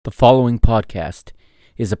The following podcast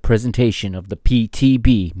is a presentation of the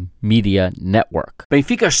PTB Media Network.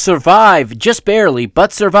 Benfica survive, just barely,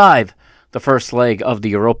 but survive the first leg of the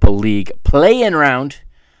Europa League play-in round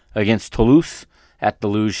against Toulouse at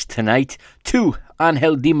Toulouse tonight. 2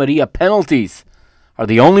 Angel Di Maria penalties are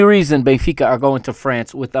the only reason Benfica are going to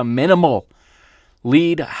France with a minimal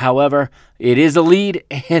lead. However, it is a lead,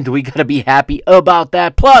 and we got to be happy about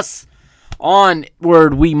that. Plus,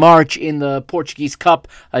 onward we march in the Portuguese Cup.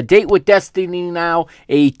 A date with destiny now.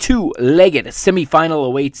 A two-legged semifinal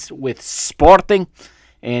awaits with Sporting.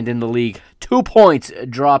 And in the league, 2 points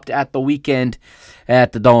dropped at the weekend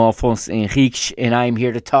at the Dom Alfonso Henriques. And I'm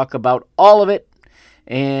here to talk about all of it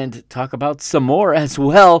and talk about some more as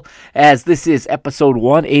well, as this is episode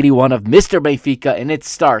 181 of Mr. Benfica, and it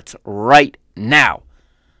starts right now.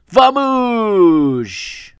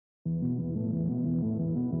 Vamos!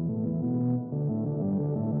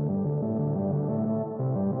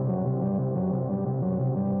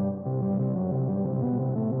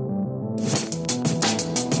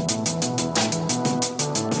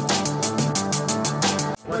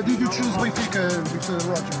 Why did you choose Benfica,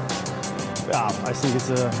 Roger? Yeah, I think it's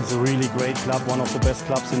a really great club, one of the best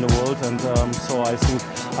clubs in the world, and so I think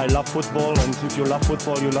I love football, and if you love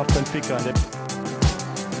football, you love Benfica. And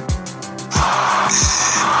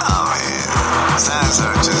fans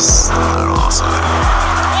are just awesome.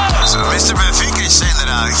 So Mr. Benfica is saying that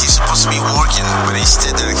he's supposed to be working, but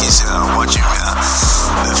instead he's watching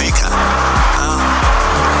Benfica.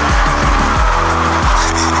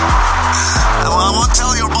 I won't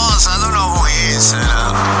tell your boss, I don't know who he is.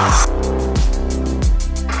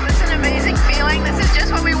 This is an amazing feeling. This is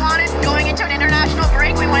just what we wanted. Going into an international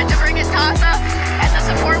break, we wanted to bring a taza, and the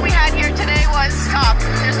support we had here today was top.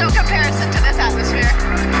 There's no comparison to this atmosphere.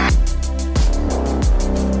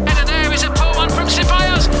 And there is a poor one from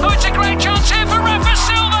Ceballos. Oh, it's a great chance here for Rafa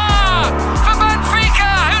Silva for Benfica,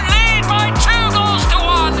 who lead by 2 goals to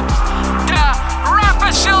 1. Rafa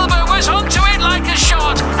Silva was onto it like a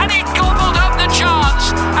shot, and he gobbled up the chance,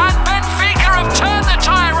 and Benfica have turned the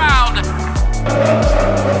tie round.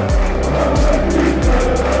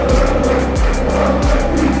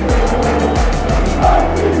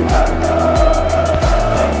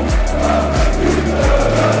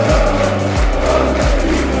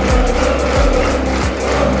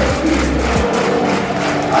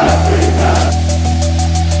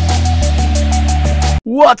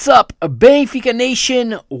 What's up, Benfica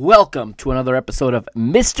Nation? Welcome to another episode of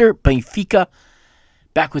Mr. Benfica.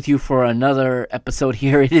 Back with you for another episode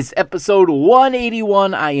here. It is episode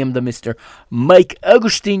 181. I am the Mr. Mike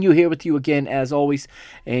Agostinho here with you again, as always.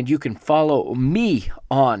 And you can follow me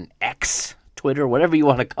on X, Twitter, whatever you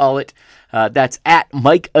want to call it. That's at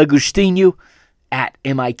Mike Agostinho, at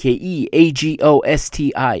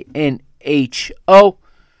MikeAgostinho.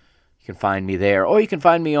 You can find me there, or you can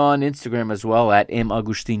find me on Instagram as well at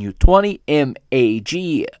magostinho20,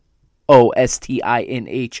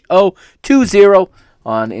 Magostinho20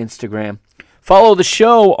 on Instagram. Follow the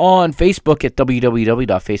show on Facebook at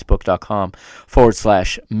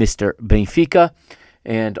www.facebook.com/Mr. Benfica,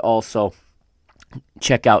 and also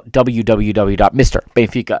check out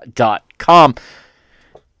www.mrbenfica.com.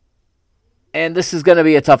 And this is going to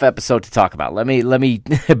be a tough episode to talk about. Let me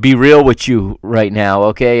be real with you right now,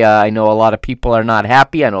 okay? I know a lot of people are not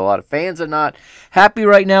happy. I know a lot of fans are not happy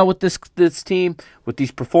right now with this team, with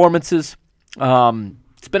these performances.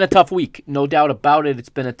 It's been a tough week, no doubt about it. It's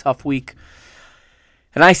been a tough week,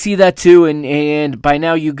 and I see that too. And by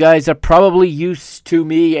now, you guys are probably used to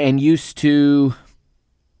me and used to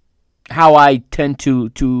how I tend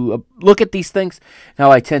to look at these things,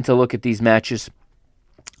 how I tend to look at these matches.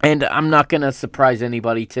 And I'm not going to surprise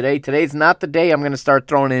anybody today. Today's not the day I'm going to start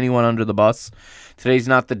throwing anyone under the bus. Today's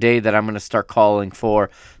not the day that I'm going to start calling for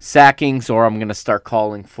sackings, or I'm going to start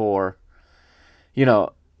calling for,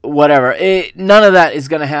 whatever. None of that is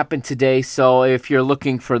going to happen today. So if you're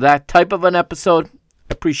looking for that type of an episode, I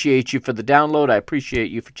appreciate you for the download. I appreciate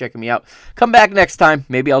you for checking me out. Come back next time.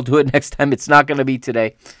 Maybe I'll do it next time. It's not going to be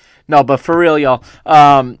today. No, but for real, y'all,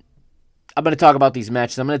 I'm going to talk about these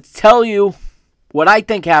matches. I'm going to tell you what I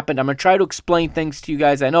think happened. I'm going to try to explain things to you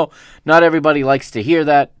guys. I know not everybody likes to hear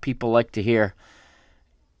that. People like to hear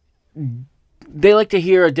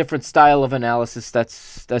a different style of analysis.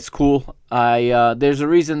 That's cool. There's a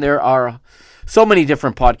reason there are so many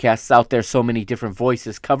different podcasts out there, so many different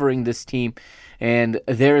voices covering this team, and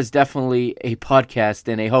there is definitely a podcast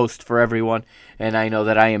and a host for everyone, and I know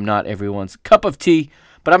that I am not everyone's cup of tea,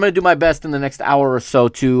 but I'm going to do my best in the next hour or so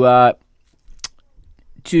to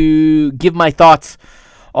give my thoughts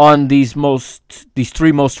on these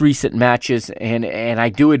three most recent matches, and I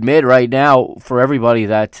do admit right now for everybody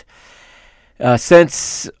that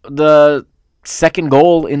since the second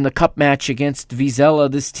goal in the cup match against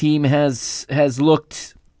Vizela, this team has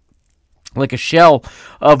looked like a shell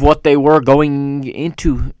of what they were going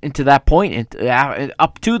into that point,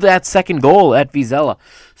 up to that second goal at Vizela.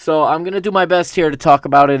 So I'm going to do my best here to talk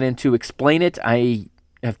about it and to explain it. I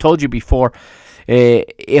have told you before,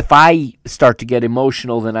 if I start to get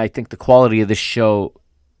emotional, then I think the quality of this show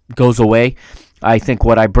goes away. I think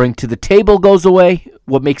what I bring to the table goes away.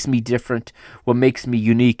 What makes me different, what makes me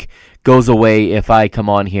unique, goes away if I come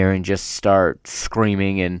on here and just start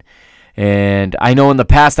screaming. And I know in the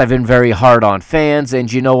past I've been very hard on fans,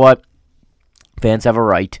 and you know what? Fans have a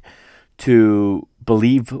right to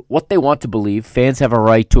believe what they want to believe. Fans have a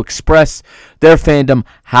right to express their fandom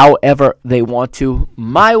however they want to.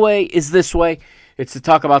 My way is this way. It's to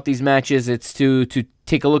talk about these matches. It's to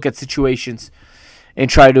take a look at situations and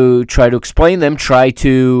try to explain them, try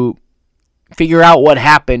to figure out what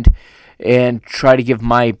happened, and try to give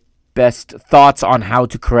my best thoughts on how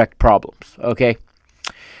to correct problems, okay?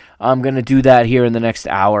 I'm going to do that here in the next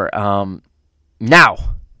hour. Now,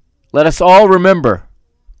 let us all remember,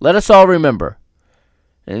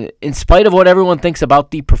 in spite of what everyone thinks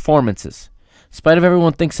about the performances, in spite of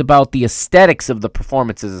everyone thinks about the aesthetics of the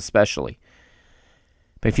performances especially,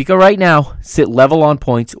 Benfica right now sit level on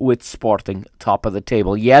points with Sporting, top of the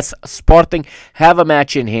table. Yes, Sporting have a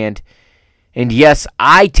match in hand, and yes,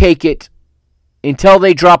 I take it until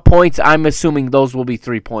they drop points. I'm assuming those will be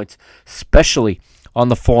 3 points, especially on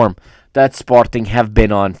the form that Sporting have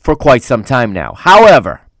been on for quite some time now.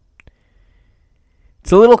 However,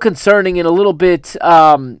 it's a little concerning and a little bit,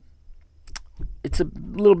 I'm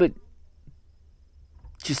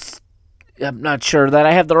not sure that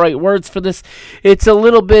I have the right words for this. It's a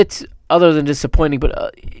little bit, other than disappointing,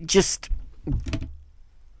 but just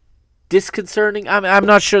disconcerting. I'm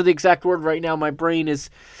not sure the exact word right now. My brain is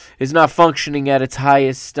not functioning at its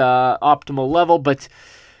highest optimal level, but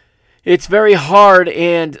it's very hard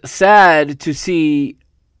and sad to see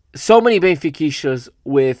so many Benfiquistas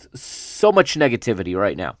with so much negativity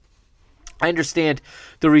right now. I understand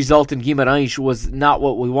the result in Guimarães was not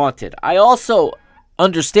what we wanted. I also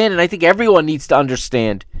understand, and I think everyone needs to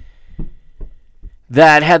understand,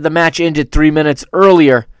 that had the match ended 3 minutes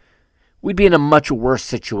earlier, we'd be in a much worse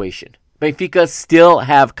situation. Benfica still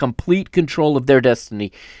have complete control of their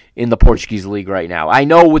destiny in the Portuguese league right now. I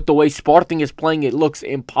know with the way Sporting is playing, it looks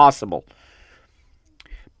impossible.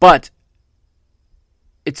 But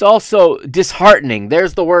it's also disheartening.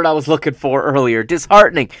 There's the word I was looking for earlier.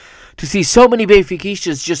 Disheartening to see so many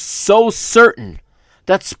Benfiquistas just so certain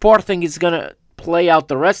that Sporting is going to play out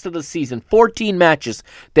the rest of the season. 14 matches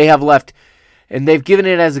they have left, and they've given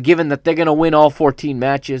it as a given that they're going to win all 14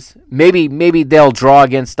 matches. Maybe they'll draw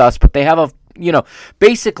against us, but they have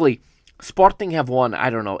basically Sporting have won,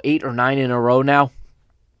 8 or 9 in a row now.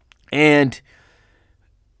 And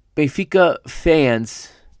Benfica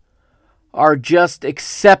fans are just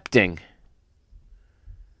accepting,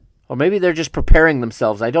 or maybe they're just preparing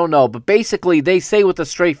themselves, I don't know, but basically they say with a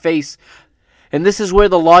straight face, and this is where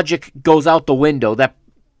the logic goes out the window, that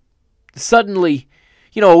suddenly,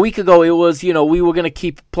 a week ago it was, we were going to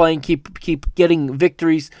keep playing, keep getting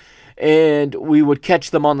victories, and we would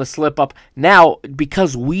catch them on the slip-up. Now,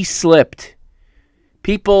 because we slipped,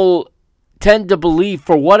 people tend to believe,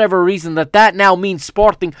 for whatever reason, that now means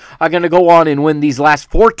Sporting are going to go on and win these last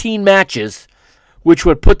 14 matches, which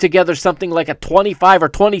would put together something like a 25 or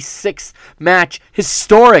 26 match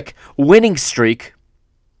historic winning streak.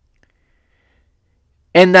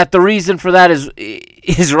 And that the reason for that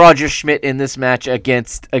is Roger Schmidt in this match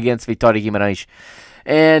against Vitória Guimarães.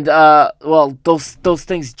 And, those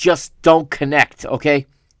things just don't connect, okay?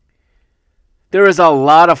 There is a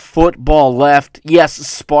lot of football left. Yes,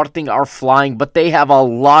 Sporting are flying, but they have a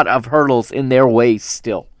lot of hurdles in their way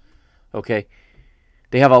still, okay?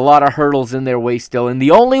 They have a lot of hurdles in their way still. And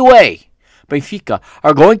the only way Benfica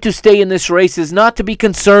are going to stay in this race is not to be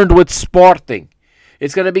concerned with Sporting.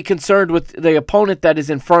 It's going to be concerned with the opponent that is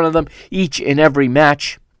in front of them each and every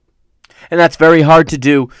match. And that's very hard to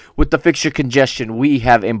do with the fixture congestion we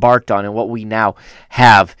have embarked on and what we now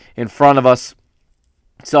have in front of us.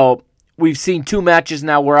 So we've seen 2 matches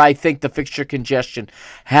now where I think the fixture congestion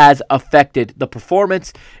has affected the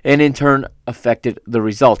performance and in turn affected the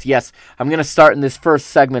result. Yes, I'm going to start in this first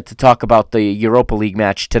segment to talk about the Europa League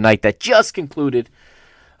match tonight that just concluded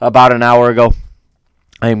about an hour ago.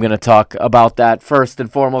 I am going to talk about that first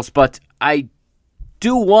and foremost, but I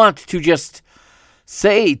do want to just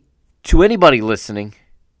say to anybody listening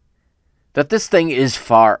that this thing is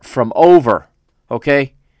far from over,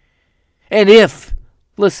 okay? And if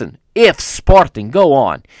Sporting go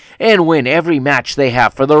on and win every match they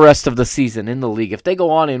have for the rest of the season in the league, if they go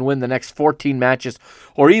on and win the next 14 matches,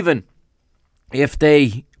 or even if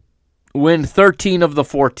they win 13 of the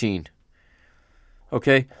 14,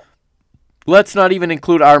 okay, let's not even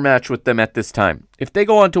include our match with them at this time. If they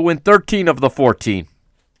go on to win 13 of the 14,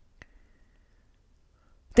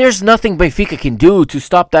 there's nothing Benfica can do to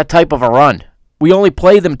stop that type of a run. We only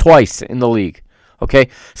play them twice in the league. Okay,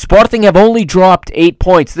 Sporting have only dropped 8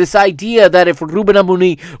 points. This idea that if Ruben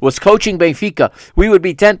Amorim was coaching Benfica, we would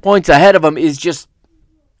be 10 points ahead of him is just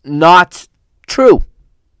not true.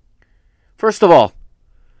 First of all,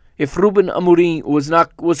 if Ruben Amorim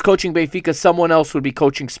was coaching Benfica, someone else would be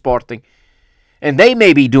coaching Sporting, and they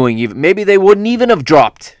may be maybe they wouldn't even have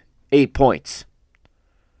dropped 8 points.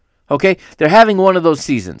 Okay, they're having one of those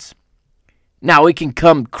seasons. Now, it can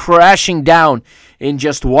come crashing down in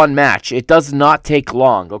just one match. It does not take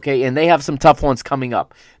long, okay? And they have some tough ones coming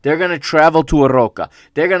up. They're going to travel to Aroca.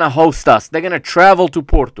 They're going to host us. They're going to travel to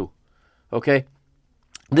Porto, okay?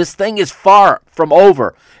 This thing is far from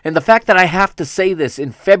over. And the fact that I have to say this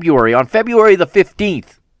in February, on February the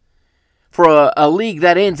 15th, for a league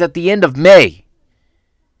that ends at the end of May,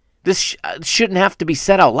 this shouldn't have to be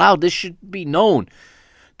said out loud. This should be known.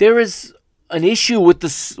 There is an issue with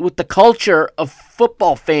the culture of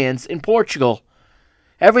football fans in Portugal.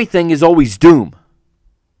 Everything is always doom.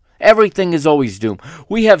 Everything is always doom.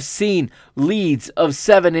 We have seen leads of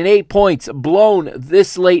 7 and 8 points blown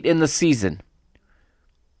this late in the season.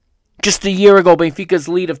 Just a year ago, Benfica's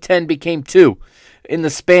lead of 10 became 2 in the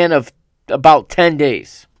span of about 10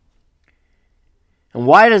 days. And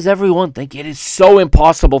why does everyone think it is so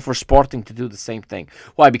impossible for Sporting to do the same thing?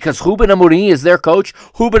 Why? Because Ruben Amorim is their coach.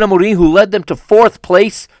 Ruben Amorim, who led them to 4th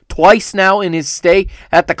place twice now in his stay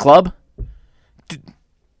at the club.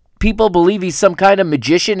 People believe he's some kind of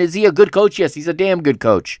magician. Is he a good coach? Yes, he's a damn good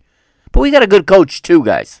coach. But we got a good coach too,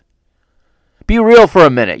 guys. Be real for a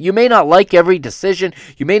minute. You may not like every decision.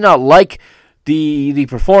 You may not like the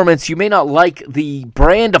performance. You may not like the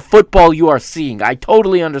brand of football you are seeing. I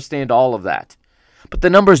totally understand all of that. But the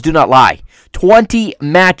numbers do not lie. 20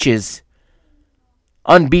 matches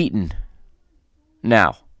unbeaten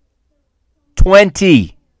now.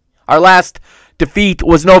 20. Our last defeat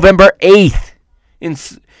was November 8th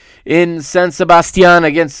in San Sebastian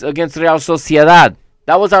against Real Sociedad.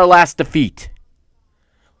 That was our last defeat.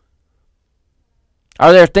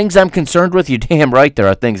 Are there things I'm concerned with? You're damn right there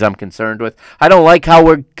are things I'm concerned with. I don't like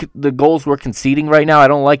how the goals we're conceding right now. I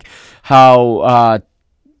don't like how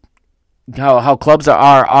clubs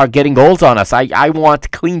are getting goals on us. I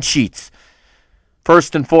want clean sheets,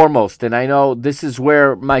 first and foremost. And I know this is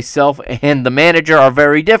where myself and the manager are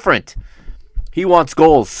very different. He wants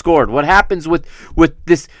goals scored. What happens with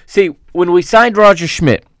this? See, when we signed Roger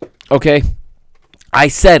Schmidt, okay, I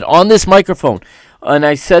said on this microphone, and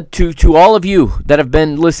I said to all of you that have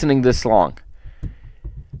been listening this long,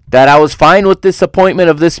 that I was fine with this appointment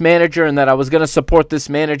of this manager and that I was going to support this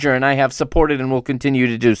manager, and I have supported and will continue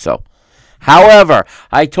to do so. However,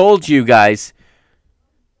 I told you guys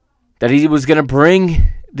that he was going to bring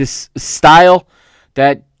this style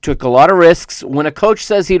that took a lot of risks. When a coach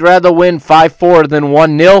says he'd rather win 5-4 than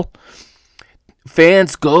 1-0,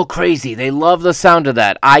 fans go crazy. They love the sound of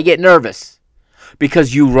that. I get nervous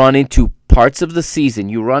because you run into parts of the season,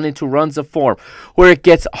 you run into runs of form where it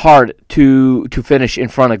gets hard to finish in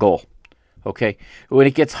front of goal. Okay, when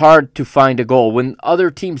it gets hard to find a goal, when other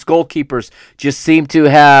teams' goalkeepers just seem to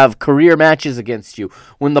have career matches against you,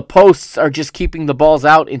 when the posts are just keeping the balls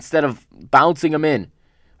out instead of bouncing them in,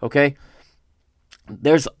 okay,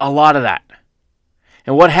 there's a lot of that.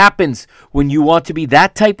 And what happens when you want to be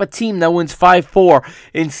that type of team that wins 5-4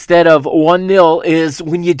 instead of 1-0 is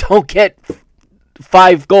when you don't get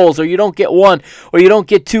 5 goals, or you don't get 1, or you don't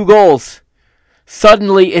get 2 goals.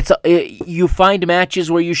 Suddenly, you find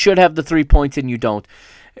matches where you should have the 3 points and you don't.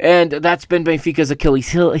 And that's been Benfica's Achilles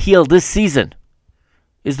heel this season,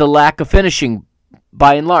 is the lack of finishing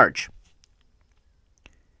by and large.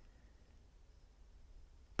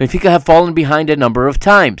 Benfica have fallen behind a number of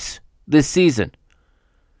times this season.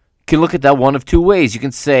 You can look at that one of two ways. You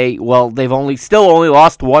can say, well, they've still only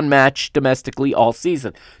lost 1 match domestically all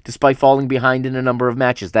season, despite falling behind in a number of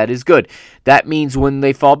matches. That is good. That means when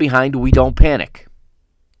they fall behind, we don't panic.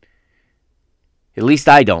 At least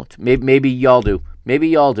I don't. Maybe y'all do. Maybe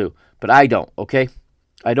y'all do. But I don't, okay?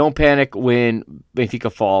 I don't panic when Benfica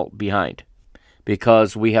fall behind.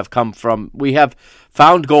 Because we have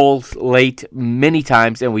found goals late many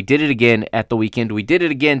times, and we did it again at the weekend. We did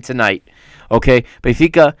it again tonight, okay?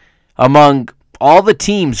 Benfica, among all the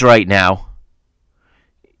teams right now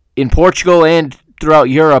in Portugal and throughout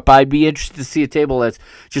Europe, I'd be interested to see a table that's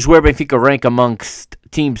just where Benfica rank amongst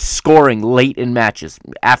teams scoring late in matches,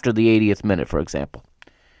 after the 80th minute, for example.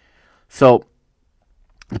 So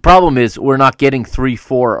the problem is we're not getting 3,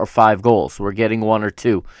 4, or 5 goals. We're getting 1 or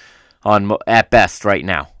 2 at best right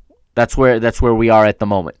now. That's where we are at the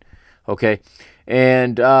moment. Okay,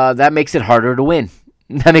 and that makes it harder to win.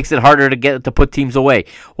 That makes it harder to put teams away.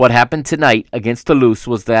 What happened tonight against Toulouse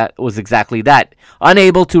was exactly that.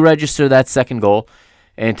 Unable to register that second goal,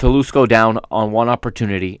 and Toulouse go down on one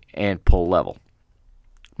opportunity and pull level.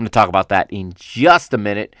 I'm going to talk about that in just a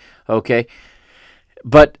minute, okay?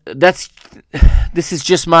 But this is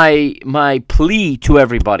just my plea to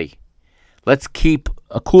everybody. Let's keep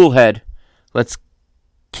a cool head. Let's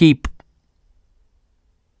keep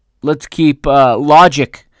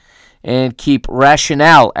logic and keep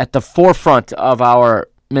rationale at the forefront of our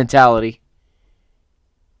mentality.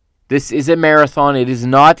 This is a marathon. It is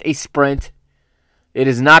not a sprint. It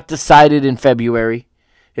is not decided in February.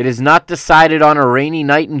 It is not decided on a rainy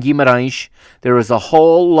night in Guimarães. There is a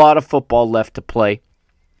whole lot of football left to play.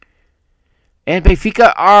 And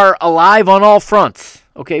Benfica are alive on all fronts.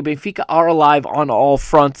 Okay, Benfica are alive on all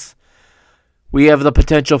fronts. We have the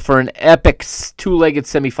potential for an epic two-legged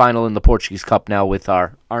semifinal in the Portuguese Cup now with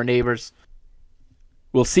our neighbors.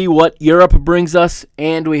 We'll see what Europe brings us,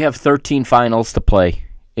 and we have 13 finals to play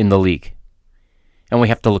in the league. And we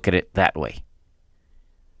have to look at it that way.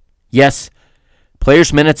 Yes,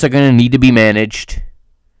 players' minutes are going to need to be managed.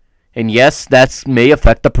 And yes, that may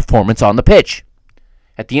affect the performance on the pitch.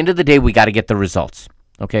 At the end of the day, we got to get the results.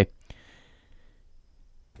 Okay?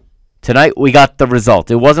 Tonight, we got the result.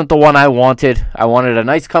 It wasn't the one I wanted. I wanted a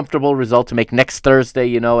nice, comfortable result to make next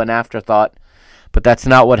Thursday, an afterthought. But that's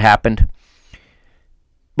not what happened.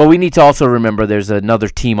 But we need to also remember there's another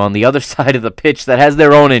team on the other side of the pitch that has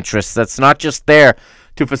their own interests. That's not just there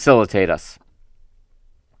to facilitate us.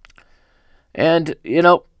 And,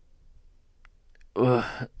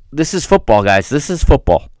 this is football, guys. This is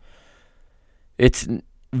football. It's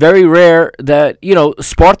very rare that,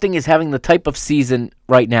 Sporting is having the type of season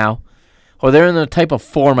right now, or they're in the type of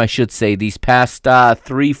form, I should say, these past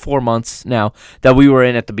 3-4 months now that we were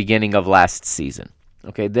in at the beginning of last season.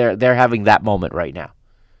 Okay, they're having that moment right now.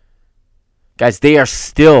 Guys, they are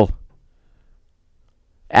still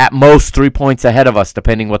at most 3 points ahead of us,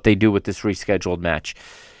 depending what they do with this rescheduled match.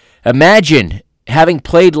 Imagine having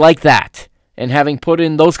played like that and having put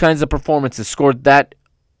in those kinds of performances, scored that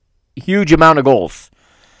huge amount of goals,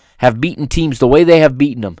 have beaten teams the way they have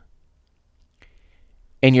beaten them,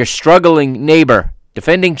 and your struggling neighbor,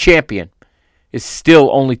 defending champion, is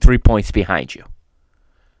still only 3 points behind you.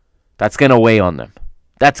 That's going to weigh on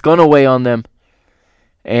them.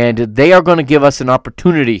 And they are going to give us an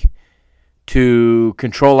opportunity to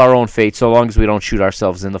control our own fate so long as we don't shoot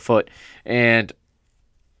ourselves in the foot. And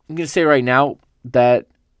I'm going to say right now that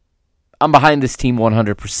I'm behind this team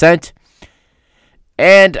 100%.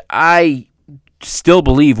 And I still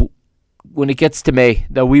believe when it gets to May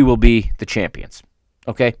that we will be the champions.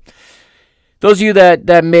 Okay? Those of you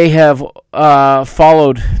that may have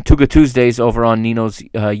followed Tuga Tuesdays over on Nino's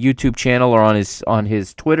YouTube channel or on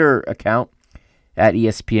his Twitter account at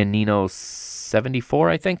ESPN Nino 74,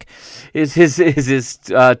 I think, is his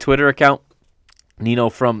Twitter account. Nino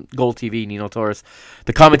from Goal TV, Nino Torres,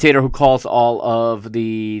 the commentator who calls all of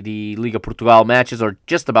the Liga Portugal matches, or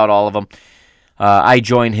just about all of them. I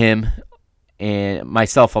join him and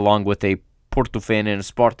myself along with a Porto fan and a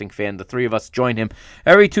Sporting fan. The three of us join him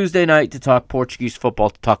every Tuesday night to talk Portuguese football,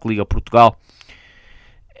 to talk Liga Portugal.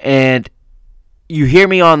 And you hear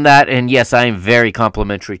me on that, and yes, I am very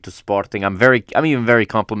complimentary to Sporting. I'm even very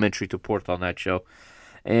complimentary to Porto on that show.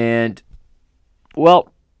 And,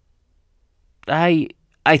 well, I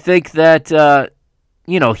think that,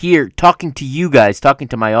 here, talking to you guys, talking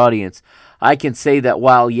to my audience, I can say that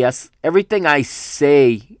while, yes, everything I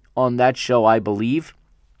say on that show I believe,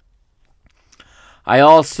 I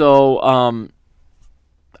also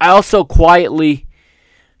quietly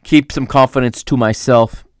keep some confidence to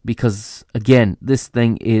myself because, again, this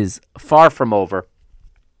thing is far from over.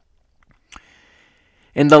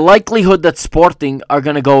 And the likelihood that Sporting are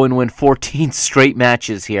going to go and win 14 straight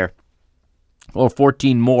matches here, or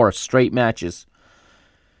 14 more straight matches,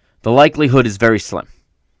 the likelihood is very slim.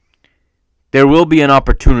 There will be an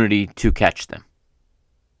opportunity to catch them.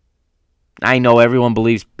 I know everyone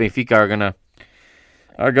believes Benfica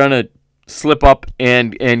are gonna slip up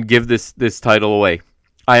and give this title away.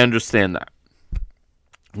 I understand that.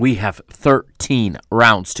 We have 13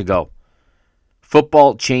 rounds to go.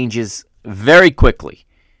 Football changes very quickly.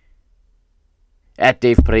 At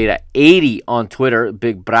Dave Pereira 80 on Twitter,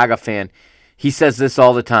 big Braga fan, he says this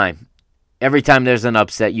all the time. every time there's an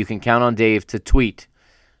upset, you can count on Dave to tweet,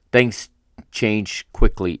 things change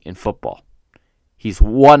quickly in football. He's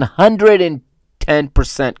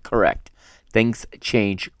 110% correct. Things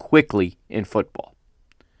change quickly in football.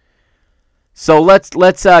 So let's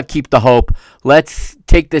keep the hope. Let's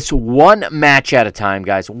take this one match at a time,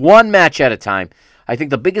 guys. One match at a time. I think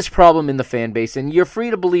the biggest problem in the fan base, and you're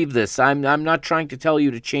free to believe this. I'm not trying to tell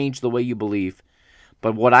you to change the way you believe.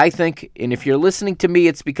 But what I think, and if you're listening to me,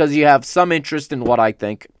 it's because you have some interest in what I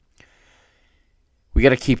think. We got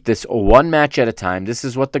to keep this one match at a time. This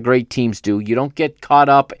is what the great teams do. You don't get caught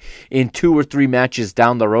up in 2 or 3 matches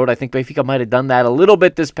down the road. I think Benfica might have done that a little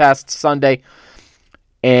bit this past Sunday.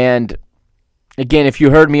 And again, if you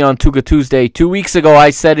heard me on Tuga Tuesday 2 weeks ago,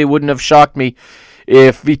 I said it wouldn't have shocked me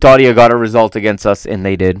if Vitória got a result against us, and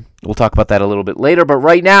they did. We'll talk about that a little bit later. But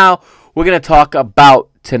right now, we're going to talk about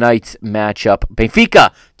tonight's matchup.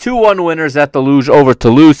 Benfica, 2-1 winners at the Luge over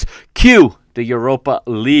Toulouse. Cue the Europa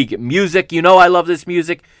League music. You know I love this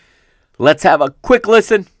music. Let's have a quick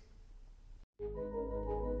listen.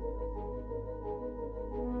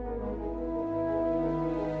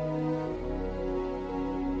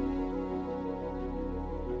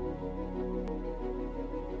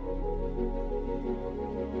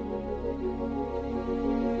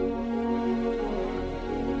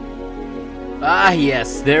 Ah,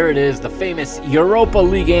 yes, there it is, the famous Europa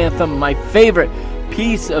League anthem, my favorite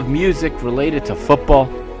piece of music related to football.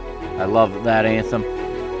 I love that anthem.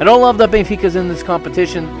 I don't love that Benfica's in this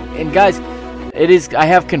competition. And guys, I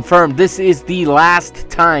have confirmed this is the last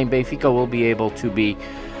time Benfica will be able to be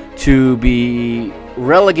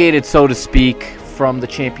relegated, so to speak, from the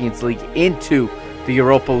Champions League into the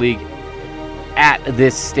Europa League at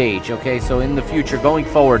this stage. Okay, so in the future, going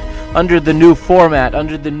forward, under the new format,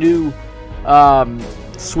 under the new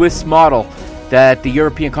Swiss model that the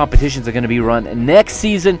European competitions are going to be run next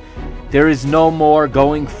season, there is no more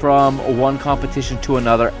going from one competition to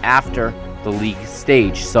another after the league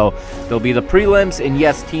stage. So there'll be the prelims, and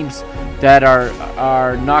yes, teams that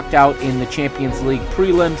are knocked out in the Champions League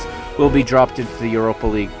prelims will be dropped into the Europa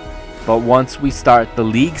League. But once we start the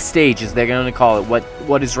league stage, as they're going to call it,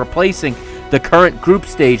 what is replacing the current group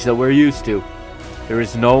stage that we're used to, there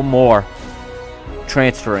is no more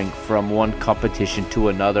transferring from one competition to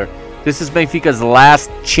another. This is Benfica's last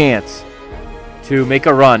chance to make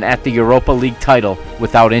a run at the Europa League title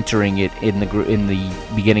without entering it in the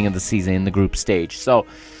beginning of the season in the group stage. So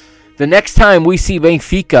the next time we see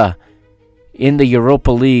Benfica in the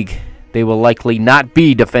Europa League, they will likely not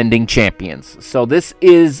be defending champions. So this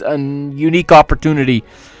is a unique opportunity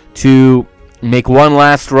to make one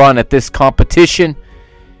last run at this competition.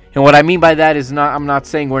 And what I mean by that is I'm not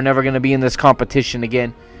saying we're never going to be in this competition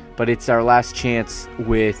again, but it's our last chance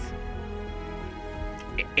with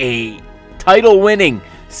a title-winning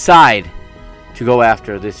side to go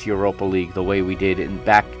after this Europa League the way we did in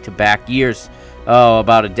back-to-back years.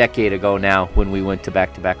 About a decade ago now when we went to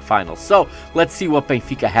back-to-back finals. So let's see what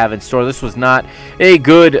Benfica have in store. This was not a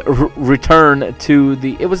good return to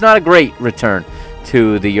the... It was not a great return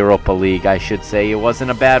to the Europa League, I should say. It wasn't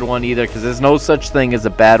a bad one either, because there's no such thing as a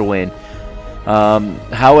bad win.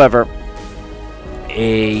 However,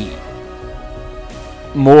 a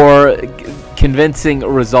more convincing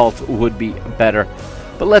result would be better.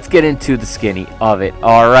 But let's get into the skinny of it.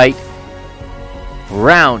 All right.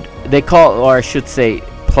 Round. They call, or I should say,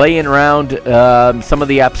 play-in round. Some of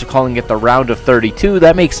the apps are calling it the round of 32.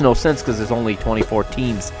 That makes no sense because there's only 24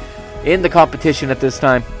 teams in the competition at this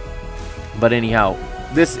time. But anyhow,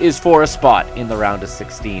 this is for a spot in the round of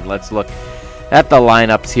 16. Let's look at the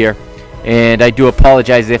lineups here. And I do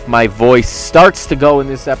apologize if my voice starts to go in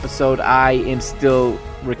this episode. I am still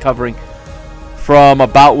recovering from a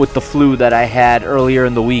bout with the flu that I had earlier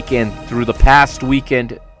in the weekend through the past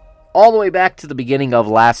weekend, all the way back to the beginning of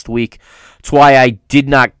last week. That's why I did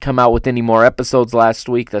not come out with any more episodes last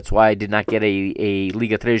week. That's why I did not get a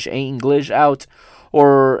Liga 3 English out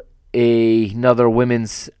or another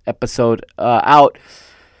women's episode out,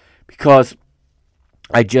 because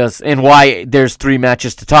and why there's 3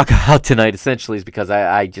 matches to talk about tonight essentially is because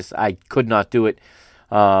I could not do it.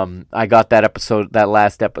 I got that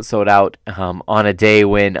last episode out on a day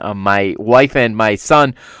when my wife and my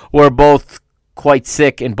son were both quite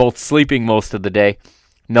sick and both sleeping most of the day,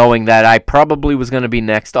 knowing that I probably was going to be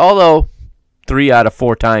next. Although 3 out of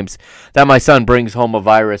 4 times that my son brings home a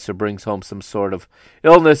virus or brings home some sort of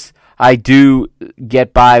illness, I do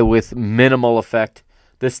get by with minimal effect.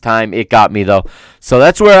 This time it got me though. So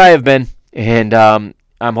that's where I have been, and I'm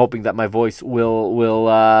hoping that my voice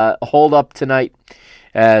will hold up tonight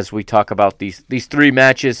as we talk about these 3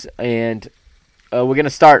 matches. And we're going to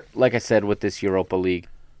start, like I said, with this Europa League.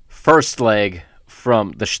 first leg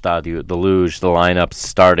from the Stadio de Luz. The lineup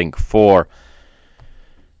starting for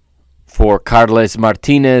Carles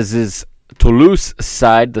Martinez's Toulouse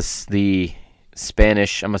side, the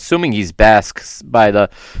Spanish. I'm assuming he's Basque by the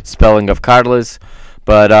spelling of Carles,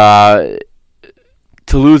 but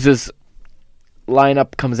Toulouse's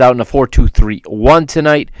lineup comes out in a 4-2-3-1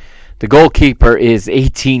 tonight. The goalkeeper is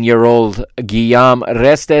 18-year-old Guillaume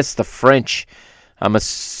Restes, the French. I'm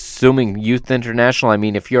assuming youth international. I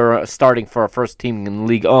mean, if you're starting for a first team in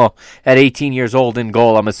Ligue 1 at 18 years old in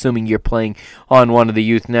goal, I'm assuming you're playing on one of the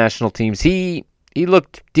youth national teams. He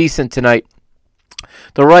looked decent tonight.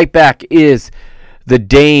 The right back is the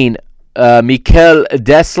Dane Mikkel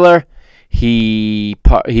Dessler. He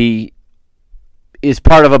is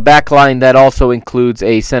part of a back line that also includes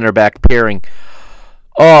a center back pairing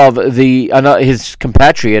of his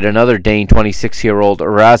compatriot, another Dane, 26-year-old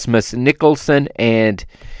Rasmus Nicholson, and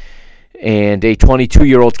a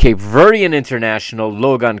 22-year-old Cape Verdean international,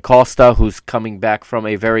 Logan Costa, who's coming back from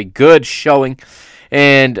a very good showing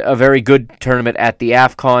and a very good tournament at the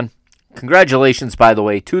AFCON. Congratulations, by the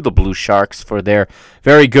way, to the Blue Sharks for their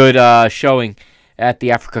very good showing at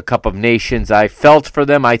the Africa Cup of Nations. I felt for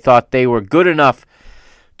them. I thought they were good enough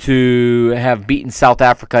to have beaten South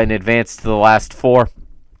Africa in advance to the last four.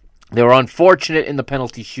 They were unfortunate in the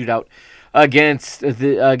penalty shootout against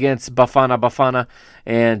Bafana,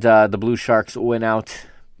 and the Blue Sharks went out.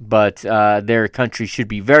 But their country should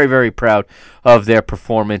be very, very proud of their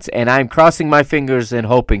performance. And I'm crossing my fingers and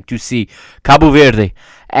hoping to see Cabo Verde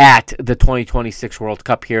at the 2026 World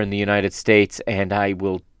Cup here in the United States. And I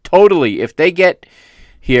will totally, if they get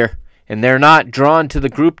here and they're not drawn to the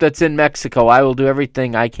group that's in Mexico, I will do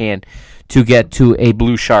everything I can to get to a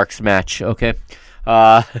Blue Sharks match, okay?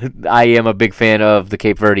 I am a big fan of the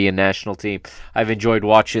Cape Verdean national team. I've enjoyed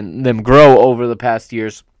watching them grow over the past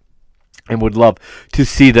years and would love to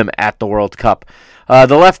see them at the World Cup.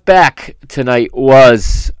 The left back tonight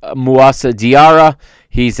was Moussa Diarra.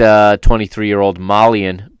 He's a 23-year-old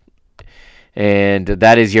Malian. And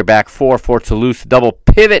that is your back four for Toulouse. Double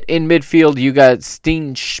pivot in midfield. You got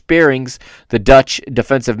Steen Spearings, the Dutch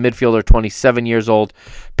defensive midfielder, 27 years old,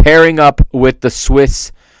 pairing up with the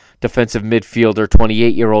Swiss defensive midfielder,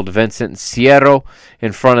 28-year-old Vincent Sierro.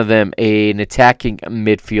 In front of them, an attacking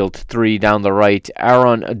midfield three down the right,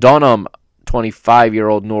 Aaron Donham,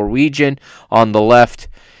 25-year-old Norwegian. On the left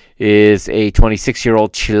is a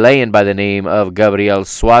 26-year-old Chilean by the name of Gabriel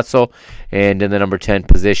Suazo. And in the number 10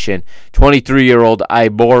 position, 23-year-old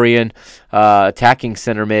Ivorian attacking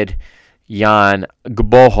center mid, Jan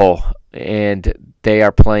Gboho. And they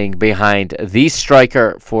are playing behind the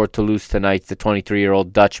striker for Toulouse tonight, the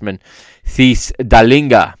 23-year-old Dutchman, Thijs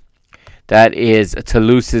Dallinga. That is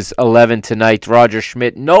Toulouse's 11 tonight. Roger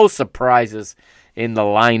Schmidt, no surprises in the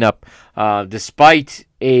lineup, despite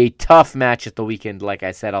a tough match at the weekend. Like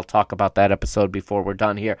I said, I'll talk about that episode before we're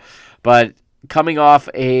done here. But coming off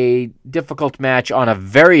a difficult match on a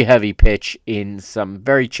very heavy pitch in some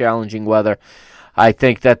very challenging weather, I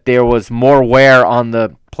think that there was more wear on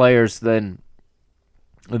the players than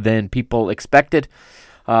people expected.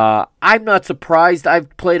 I'm not surprised.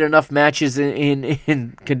 I've played enough matches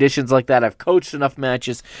in conditions like that. I've coached enough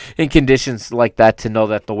matches in conditions like that to know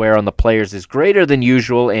that the wear on the players is greater than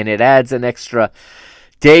usual, and it adds an extra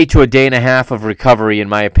day to a day and a half of recovery, in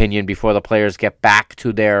my opinion, before the players get back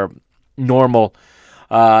to their normal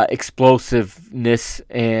explosiveness.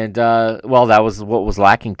 And, that was what was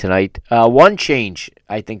lacking tonight. One change,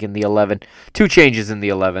 I think, in the 11. Two changes in the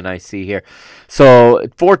 11 I see here. So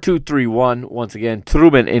 4-2-3-1, once again,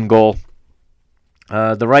 Truben in goal.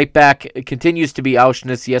 The right back continues to be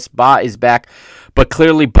Auschnitz. Yes, Ba is back, but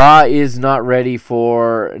clearly Ba is not ready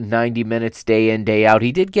for 90 minutes day in, day out.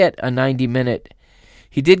 He did get a 90-minute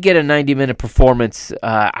performance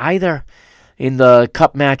either in the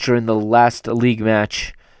cup match or in the last league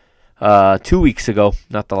match 2 weeks ago.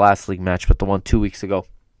 Not the last league match, but the one 2 weeks ago.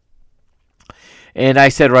 And I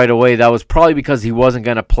said right away that was probably because he wasn't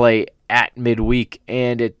going to play at midweek,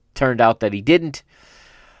 and it turned out that he didn't.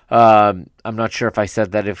 I'm not sure if I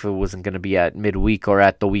said that if it wasn't going to be at midweek or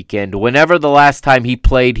at the weekend. Whenever the last time he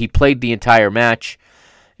played the entire match.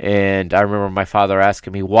 And I remember my father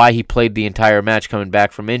asking me why he played the entire match coming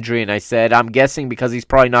back from injury, and I said, I'm guessing because he's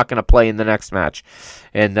probably not going to play in the next match,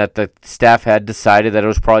 and that the staff had decided that it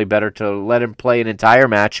was probably better to let him play an entire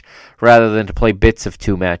match rather than to play bits of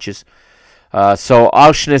two matches. So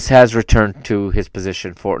Auschnitz has returned to his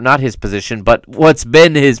position not his position, but what's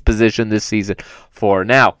been his position this season for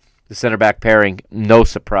now. The center back pairing, no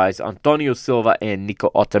surprise, Antonio Silva and Nico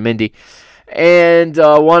Otamendi. And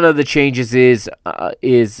one of the changes is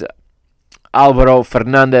Alvaro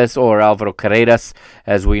Fernandez, or Alvaro Carreras,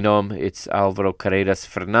 as we know him. It's Alvaro Carreras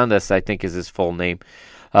Fernandez, I think is his full name.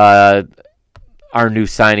 Our new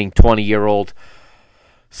signing, 20-year-old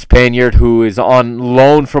Spaniard who is on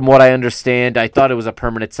loan from what I understand. I thought it was a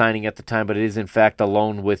permanent signing at the time, but it is in fact a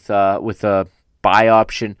loan with a buy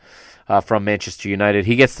option from Manchester United.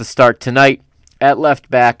 He gets the start tonight at left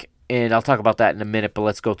back, and I'll talk about that in a minute, but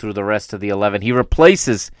let's go through the rest of the 11. He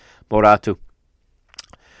replaces Moratu.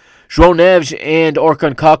 João Neves and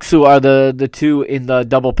Orkun Koksu are the two in the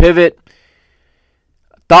double pivot.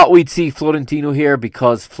 Thought we'd see Florentino here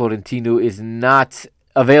because Florentino is not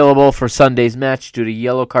available for Sunday's match due to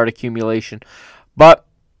yellow card accumulation. But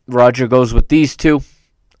Roger goes with these two.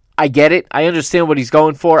 I get it. I understand what he's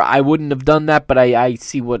going for. I wouldn't have done that, but I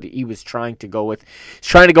see what he was trying to go with. He's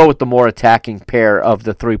trying to go with the more attacking pair of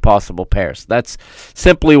the three possible pairs. That's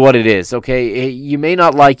simply what it is, okay? You may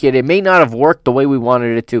not like it. It may not have worked the way we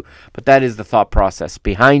wanted it to, but that is the thought process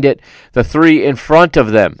behind it. The three in front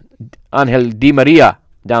of them, Angel Di Maria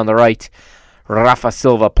down the right, Rafa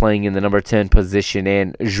Silva playing in the number 10 position,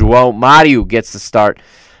 and João Mario gets the start,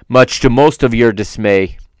 much to most of your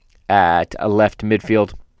dismay, at a left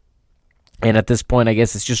midfield. And at this point, I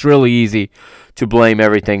guess it's just really easy to blame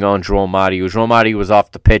everything on João Mario. João Mario was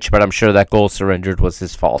off the pitch, but I'm sure that goal surrendered was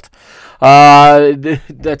his fault.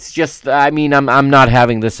 That's just, I mean, I'm not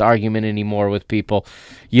having this argument anymore with people.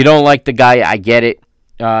 You don't like the guy, I get it.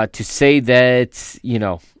 To say that, you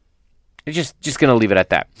know, just going to leave it at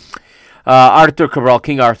that. Arthur Cabral,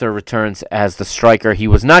 King Arthur, returns as the striker. He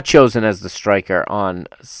was not chosen as the striker on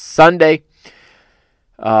Sunday.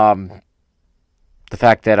 The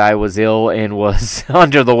fact that I was ill and was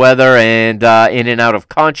under the weather and in and out of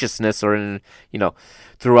consciousness, or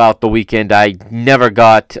throughout the weekend, I never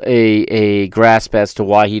got a grasp as to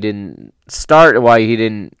why he didn't start. Why he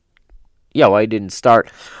didn't start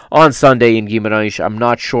on Sunday in Guimarães. I'm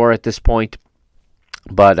not sure at this point,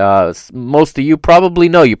 but most of you probably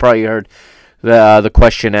know. You probably heard the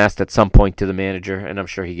question asked at some point to the manager, and I'm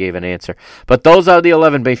sure he gave an answer. But those are the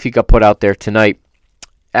 11 Benfica put out there tonight.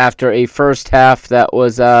 After a first half that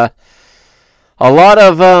was a lot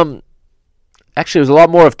of, actually it was a lot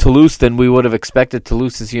more of Toulouse than we would have expected.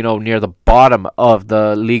 Toulouse is, near the bottom of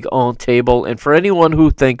the Ligue 1 table. And for anyone who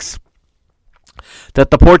thinks that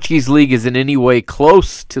the Portuguese league is in any way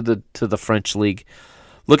close to the French league,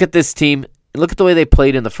 look at this team. Look at the way they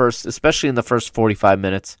played especially in the first 45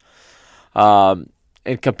 minutes, and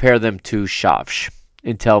compare them to Chaves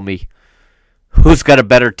and tell me who's got a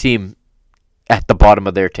better team at the bottom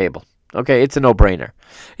of their table. Okay, it's a no-brainer.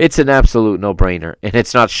 It's an absolute no-brainer, and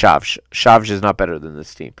it's not Chaves. Chaves is not better than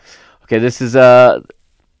this team. Okay, this is a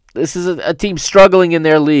team struggling in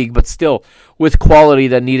their league, but still with quality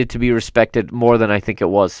that needed to be respected more than I think it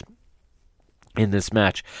was in this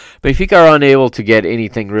match. Benfica are unable to get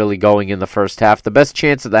anything really going in the first half. The best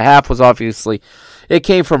chance of the half was obviously, it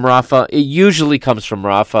came from Rafa. It usually comes from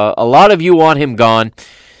Rafa. A lot of you want him gone.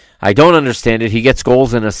 I don't understand it. He gets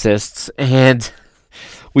goals and assists, and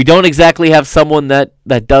we don't exactly have someone that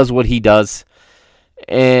does what he does.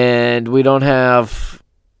 And we don't have,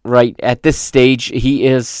 right, at this stage, he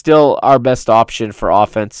is still our best option for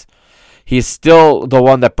offense. He's still the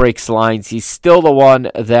one that breaks lines. He's still the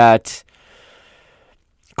one that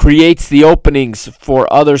creates the openings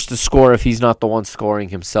for others to score if he's not the one scoring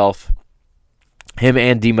himself. Him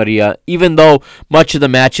and Di Maria, even though much of the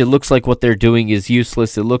match it looks like what they're doing is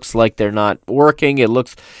useless, it looks like they're not working, it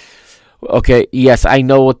looks, okay, yes, I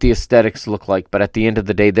know what the aesthetics look like, but at the end of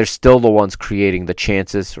the day, they're still the ones creating the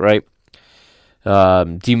chances, right?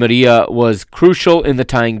 Di Maria was crucial in the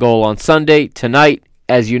tying goal on Sunday. Tonight,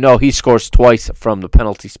 as you know, he scores twice from the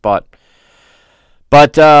penalty spot.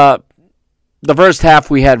 But the first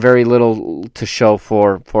half, we had very little to show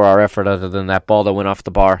for our effort other than that ball that went off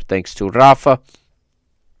the bar, thanks to Rafa.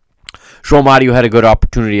 João Mario had a good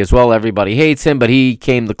opportunity as well. Everybody hates him, but he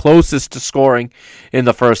came the closest to scoring in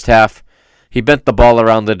the first half. He bent the ball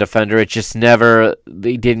around the defender. It just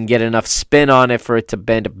they didn't get enough spin on it for it to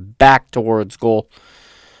bend back towards goal.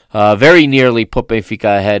 Very nearly put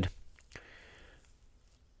Benfica ahead.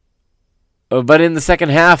 But in the second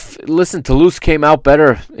half, listen, Toulouse came out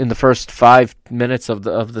better in the first 5 minutes of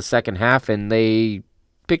the second half, and they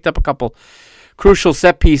picked up a couple crucial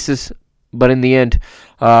set pieces. But in the end,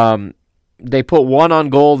 they put one on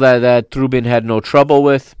goal that Trubin had no trouble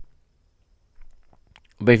with.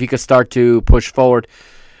 Benfica start to push forward.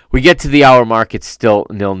 We get to the hour mark, it's still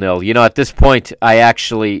 0-0. At this point, I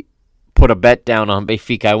actually put a bet down on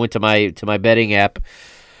Benfica. I went to my betting app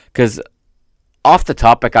because off the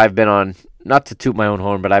topic, I've been on, not to toot my own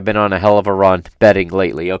horn, but I've been on a hell of a run betting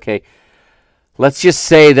lately, okay? let's just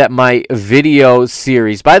say that my video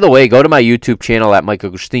series, by the way, go to my YouTube channel at Mike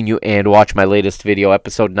Agustinu and watch my latest video,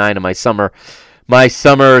 episode 9 of my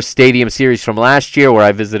summer stadium series from last year, where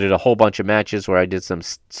I visited a whole bunch of matches, where I did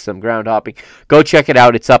some ground hopping. Go check it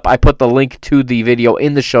out. It's up. I put the link to the video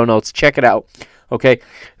in the show notes. Check it out. Okay,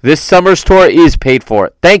 this summer's tour is paid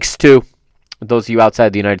for. Thanks to those of you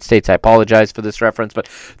outside the United States, I apologize for this reference, but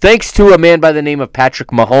thanks to a man by the name of Patrick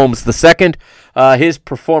Mahomes II, his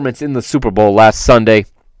performance in the Super Bowl last Sunday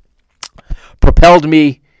propelled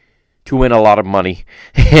me to win a lot of money.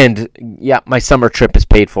 And yeah, my summer trip is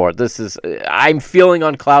paid for. I'm feeling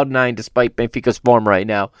on cloud 9 despite Benfica's form right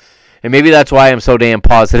now. And maybe that's why I'm so damn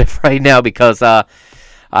positive right now, because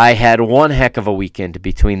I had one heck of a weekend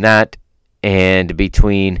between that and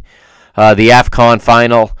between the AFCON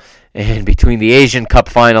final and between the Asian Cup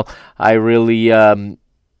final. I really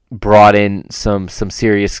brought in some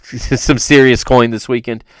serious coin this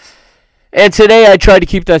weekend. And today I tried to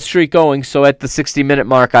keep that streak going. So at the 60-minute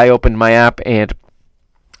mark, I opened my app and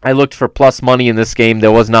I looked for plus money in this game.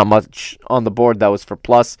 There was not much on the board that was for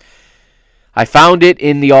plus. I found it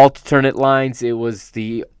in the alternate lines. It was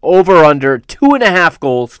the over-under 2.5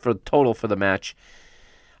 goals for total for the match.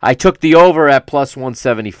 I took the over at plus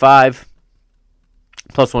 175.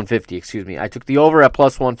 Plus 150, excuse me. I took the over at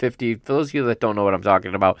plus 150. For those of you that don't know what I'm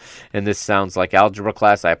talking about, and this sounds like algebra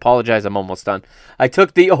class, I apologize. I'm almost done. I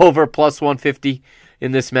took the over plus 150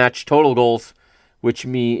 in this match. Total goals, which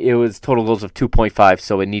it was total goals of 2.5,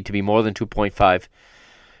 so it need to be more than 2.5.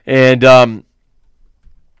 And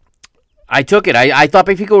I took it. I thought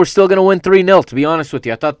Benfica were still going to win 3-0, to be honest with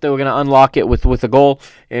you. I thought they were going to unlock it with a goal,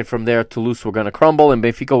 and from there, Toulouse were going to crumble, and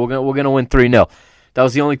Benfica were going to win 3-0. That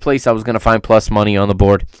was the only place I was going to find plus money on the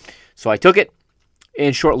board. So I took it,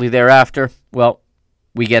 and shortly thereafter, well,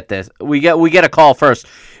 we get this. We get a call first.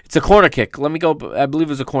 It's a corner kick. Let me go. I believe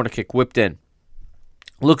it was a corner kick whipped in.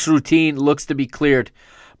 Looks routine, looks to be cleared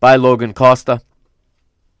by Logan Costa,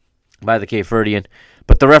 by the Cape Verdean.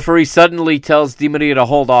 But the referee suddenly tells Di Maria to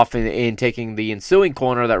hold off in taking the ensuing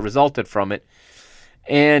corner that resulted from it.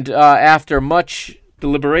 And after much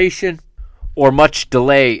deliberation, or much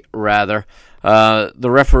delay, rather,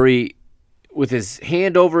 the referee, with his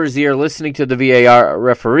hand over his ear, listening to the VAR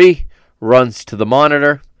referee, runs to the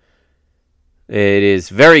monitor. It is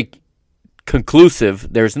very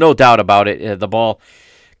conclusive. There's no doubt about it. The ball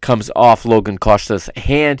comes off Logan Costa's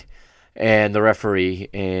hand, and the referee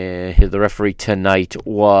tonight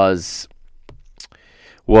was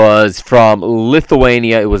from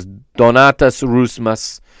Lithuania. It was Donatas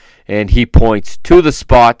Rusmas, and he points to the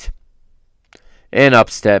spot, and up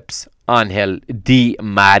steps Angel Di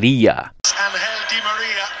Maria. Angel Di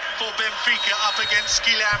Maria for Benfica up against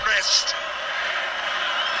Guillaume Rest.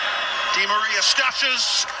 Di Maria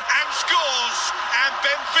stutters and scores, and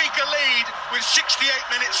Benfica lead with 68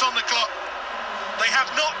 minutes on the clock. They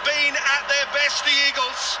have not been at their best, the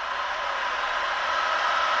Eagles.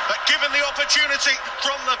 But given the opportunity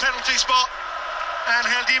from the penalty spot,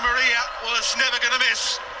 Angel Di Maria was never going to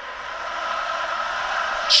miss.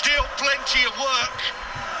 Still plenty of work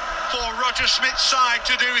for Roger Smith's side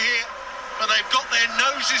to do here, but they've got their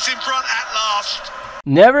noses in front at last.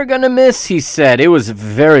 Never gonna miss, he said. It was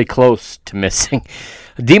very close to missing.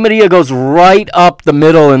 Di Maria goes right up the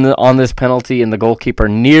middle on this penalty, and the goalkeeper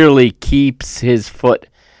nearly keeps his foot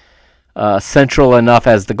central enough,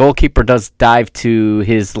 as the goalkeeper does dive to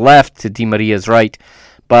his left, to Di Maria's right,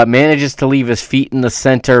 but manages to leave his feet in the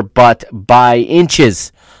center, but by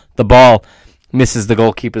inches the ball misses the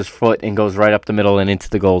goalkeeper's foot and goes right up the middle and into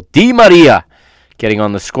the goal. Di Maria getting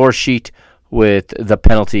on the score sheet with the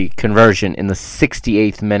penalty conversion in the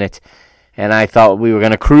 68th minute. And I thought we were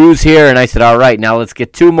going to cruise here, and I said, all right, now let's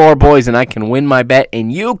get 2 more, boys, and I can win my bet, and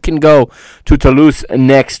you can go to Toulouse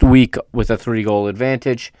next week with a 3-goal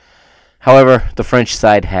advantage. However, the French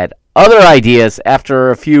side had other ideas after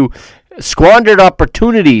a few squandered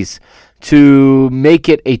opportunities to make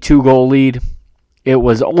it a 2-goal lead. It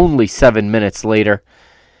was only 7 minutes later.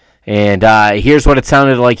 And here's what it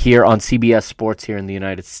sounded like here on CBS Sports here in the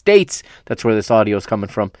United States. That's where this audio is coming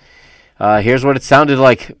from. Here's what it sounded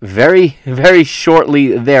like very, very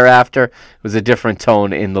shortly thereafter. It was a different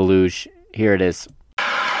tone in the luge. Here it is.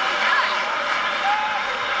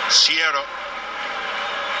 Sierra.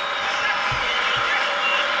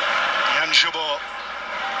 Yanjabo.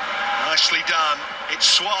 Nicely done. It's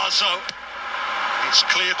Suazo. It's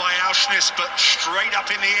cleared by Auschnitz, but straight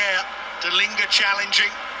up in the air. Delinga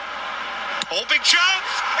challenging. Oh, big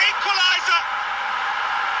chance! Equaliser!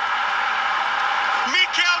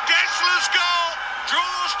 Mikel Dessler's goal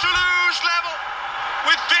draws Toulouse level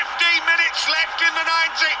with 15 minutes left in the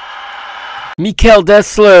Mikkel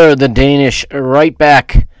Dessler, the Danish right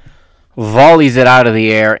back, volleys it out of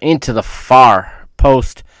the air into the far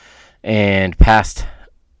post and past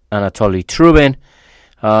Anatoly Trubin.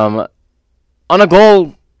 On a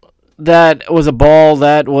goal that was a ball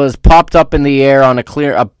that was popped up in the air on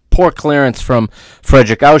a poor clearance from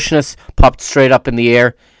Fredrik Auschnitz, popped straight up in the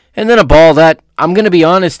air. And then a ball that, I'm going to be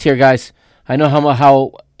honest here, guys. I know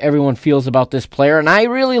how everyone feels about this player, and I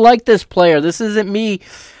really like this player. This isn't me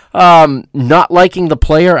not liking the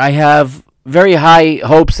player. I have very high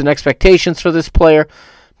hopes and expectations for this player,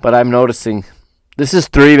 but I'm noticing this is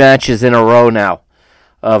 3 matches in a row now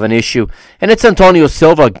of an issue, and it's Antonio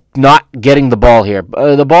Silva not getting the ball here.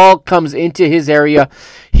 The ball comes into his area.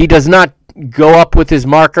 He does not go up with his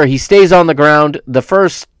marker. He stays on the ground. The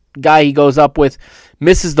first guy he goes up with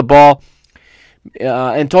misses the ball.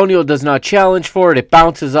 Antonio does not challenge for it. It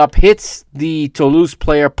bounces up, hits the Toulouse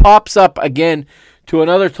player, pops up again to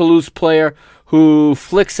another Toulouse player who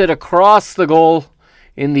flicks it across the goal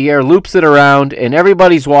in the air, loops it around, and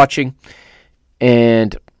everybody's watching.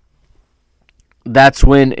 And that's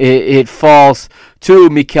when it falls to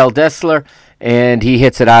Mikkel Dessler, and he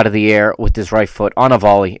hits it out of the air with his right foot on a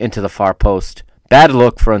volley into the far post. Bad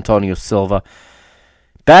look for Antonio Silva.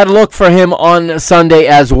 Bad look for him on Sunday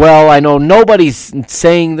as well. I know nobody's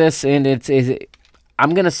saying this, and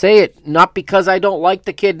I'm going to say it not because I don't like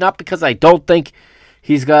the kid, not because I don't think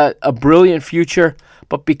he's got a brilliant future,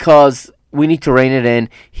 but because we need to rein it in.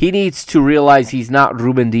 He needs to realize he's not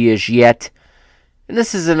Ruben Dias yet. And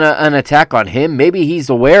this isn't an attack on him. Maybe he's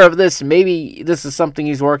aware of this. Maybe this is something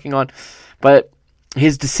he's working on. But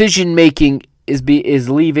his decision-making is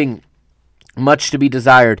leaving much to be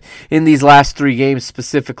desired in these last 3 games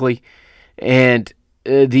specifically. And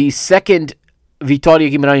the second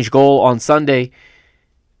Vitória Guimarães goal on Sunday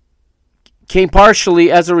came partially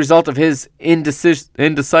as a result of his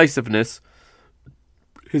indecisiveness,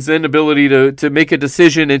 his inability to make a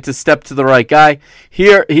decision and to step to the right guy.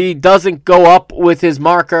 Here, he doesn't go up with his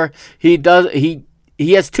marker. He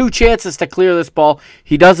has 2 chances to clear this ball.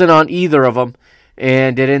 He doesn't on either of them.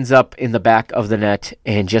 And it ends up in the back of the net.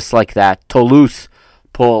 And just like that, Toulouse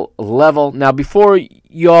pull level. Now, before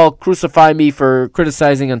y'all crucify me for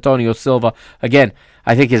criticizing Antonio Silva, again,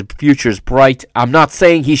 I think his future's bright. I'm not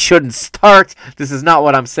saying he shouldn't start. This is not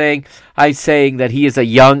what I'm saying. I'm saying that he is a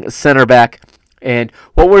young center back. And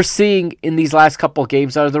what we're seeing in these last couple of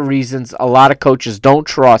games are the reasons a lot of coaches don't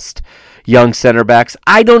trust young center backs.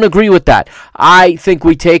 I don't agree with that. I think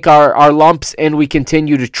we take our lumps and we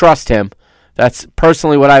continue to trust him. That's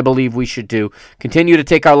personally what I believe we should do. Continue to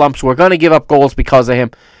take our lumps. We're going to give up goals because of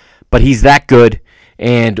him, but he's that good,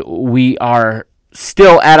 and we are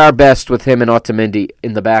still at our best with him and Otamendi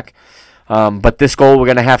in the back. But this goal we're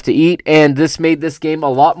going to have to eat, and this made this game a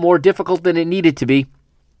lot more difficult than it needed to be.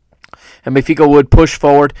 And Benfica would push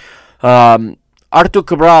forward. Artur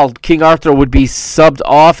Cabral, King Arthur, would be subbed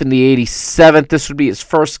off in the 87th. This would be his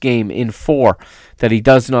first game in 4 that he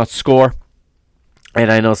does not score. And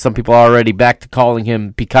I know some people are already back to calling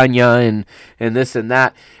him picanha and this and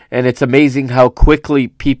that. And it's amazing how quickly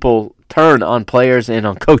people turn on players and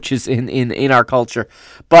on coaches in our culture.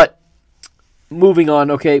 But moving on,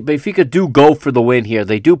 okay, Benfica do go for the win here.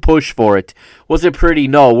 They do push for it. Was it pretty?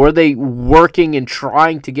 No. Were they working and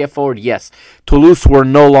trying to get forward? Yes. Toulouse were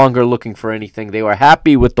no longer looking for anything. They were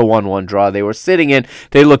happy with the 1-1 draw. They were sitting in.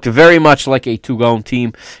 They looked very much like a two-goal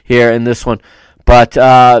team here in this one. But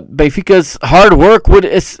Benfica's hard work would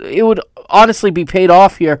honestly be paid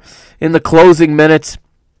off here in the closing minutes.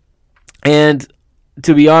 And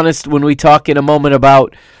to be honest, when we talk in a moment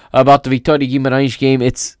about the Vitória Guimarães game,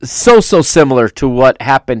 it's so similar to what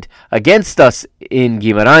happened against us in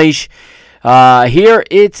Guimarães. Here,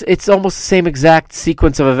 it's almost the same exact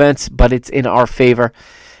sequence of events, but it's in our favor.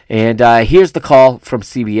 And here's the call from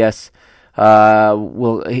CBS.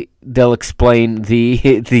 They'll explain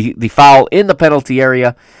the foul in the penalty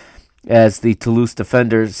area as the Toulouse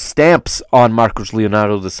defender stamps on Marcos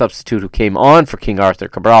Leonardo, the substitute who came on for King Arthur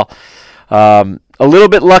Cabral. A little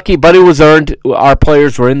bit lucky, but it was earned. Our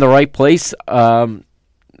players were in the right place.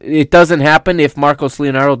 It doesn't happen if Marcos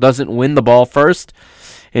Leonardo doesn't win the ball first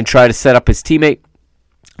and try to set up his teammate.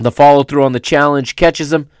 The follow-through on the challenge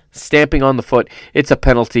catches him, stamping on the foot. It's a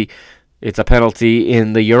penalty. It's a penalty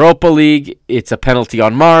in the Europa League. It's a penalty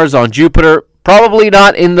on Mars, on Jupiter. Probably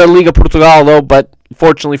not in the Liga Portugal, though, but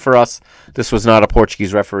fortunately for us, this was not a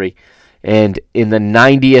Portuguese referee. And in the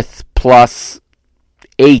 90th plus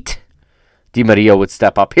 8, Di Maria would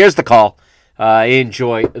step up. Here's the call.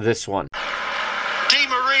 Enjoy this one. Di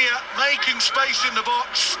Maria making space in the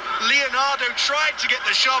box. Leonardo tried to get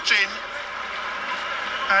the shot in.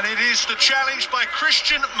 And it is the challenge by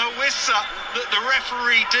Christian Mawissa that the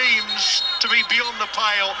referee deems to be beyond the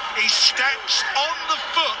pale. He steps on the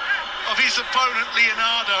foot of his opponent,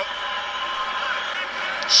 Leonardo.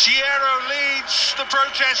 Sierra leads the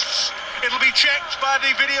protests. It'll be checked by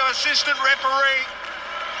the video assistant referee.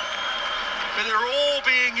 But they're all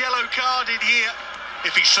being yellow carded here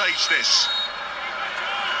if he saves this.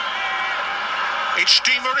 It's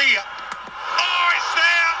Di Maria. Oh, it's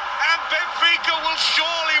there! And Benfica will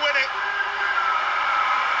surely win it.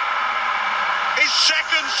 His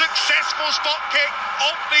second successful spot kick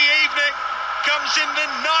of the evening comes in the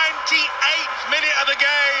 98th minute of the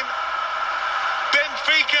game.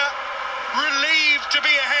 Benfica relieved to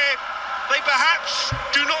be ahead. They perhaps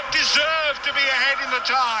do not deserve to be ahead in the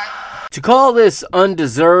tie. To call this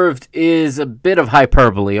undeserved is a bit of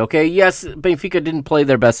hyperbole, okay? Yes, Benfica didn't play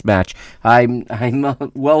their best match. I'm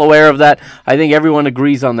well aware of that. I think everyone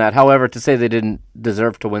agrees on that. However, to say they didn't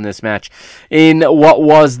deserve to win this match in what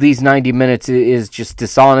was these 90 minutes is just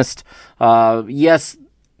dishonest. Yes,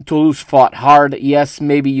 Toulouse fought hard. Yes,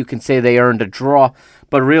 maybe you can say they earned a draw.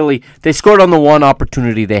 But really, they scored on the one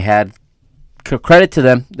opportunity they had. Credit to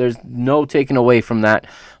them. There's no taking away from that.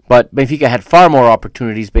 But Benfica had far more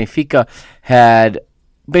opportunities. Benfica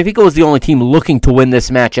was the only team looking to win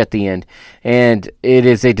this match at the end. And it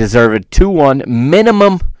is a deserved 2-1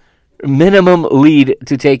 minimum lead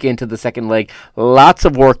to take into the second leg. Lots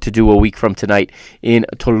of work to do a week from tonight in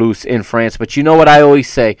Toulouse in France. But you know what I always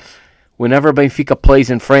say? Whenever Benfica plays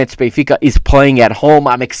in France, Benfica is playing at home.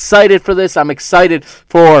 I'm excited for this. I'm excited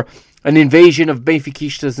for an invasion of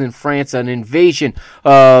Benfiquistas in France, an invasion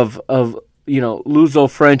of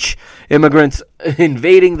Luso-French immigrants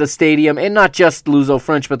invading the stadium, and not just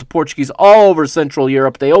Luso-French, but the Portuguese all over Central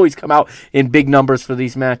Europe. They always come out in big numbers for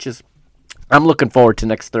these matches. I'm looking forward to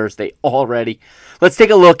next Thursday already. Let's take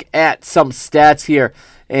a look at some stats here,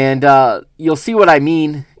 and you'll see what I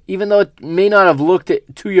mean. Even though it may not have looked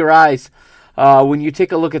to your eyes, when you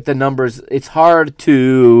take a look at the numbers, it's hard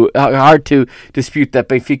to dispute that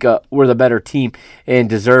Benfica were the better team and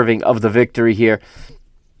deserving of the victory here.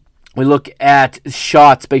 We look at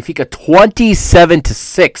shots. Benfica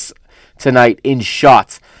 27-6 tonight in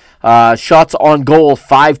shots. Shots on goal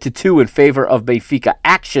 5-2 in favor of Benfica.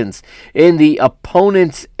 Actions in the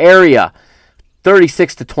opponent's area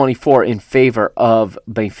 36-24 in favor of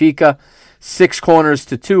Benfica. 6 corners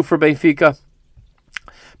to 2 for Benfica.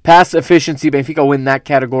 Pass efficiency, Benfica win that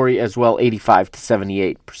category as well,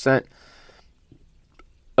 85-78%.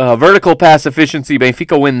 Vertical pass efficiency,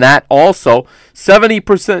 Benfica win that also,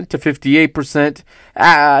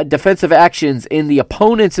 70%-58%. Defensive actions in the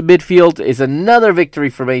opponent's midfield is another victory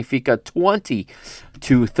for Benfica,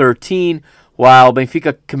 20-13. While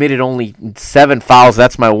Benfica committed only 7 fouls.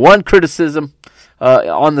 That's my one criticism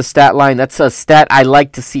on the stat line. That's a stat I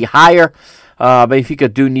like to see higher.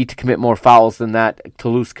 Benfica do need to commit more fouls than that.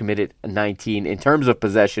 Toulouse committed 19. In terms of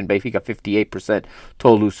possession, Benfica 58%,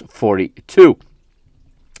 Toulouse 42%.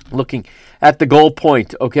 Looking at the goal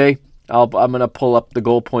point, okay? I'm going to pull up the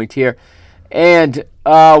goal point here. And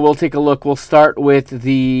we'll take a look. We'll start with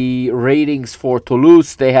the ratings for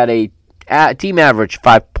Toulouse. They had a team average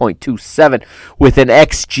 5.27 with an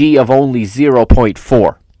XG of only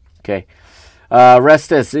 0.4. Okay.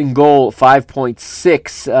 Restes in goal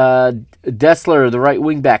 5.6. Dessler, the right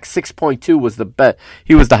wing back, 6.2 was the best.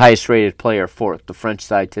 He was the highest rated player for the French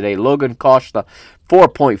side today. Logan Costa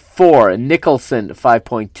 4.4. Nicholson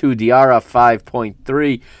 5.2. Diarra 5.3.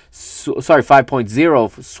 5.0.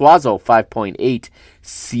 Suazo 5.8.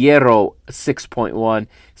 Sierro 6.1.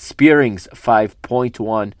 Spearings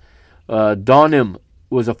 5.1. Donham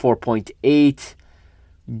was a 4.8.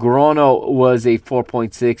 Grono was a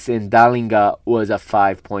 4.6 and Dalinga was a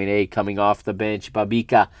 5.8 coming off the bench.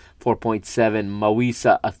 Babica 4.7,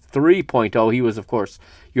 Mawissa a 3.0. He was, of course,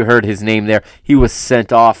 you heard his name there. He was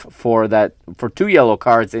sent off for 2 yellow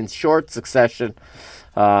cards in short succession,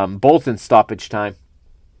 both in stoppage time,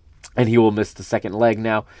 and he will miss the second leg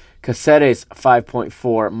now. Caceres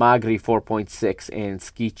 5.4, Magri 4.6, and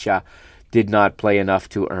Schiccia did not play enough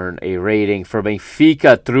to earn a rating. For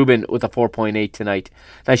Benfica, Trubin with a 4.8 tonight.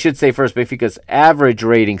 And I should say first, Benfica's average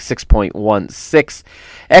rating 6.16.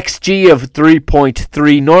 XG of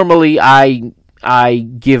 3.3. Normally, I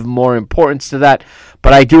give more importance to that,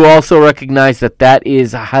 but I do also recognize that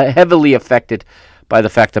is heavily affected by the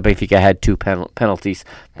fact that Benfica had 2 penalties.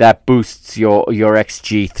 That boosts your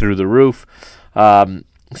XG through the roof.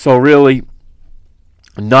 So really,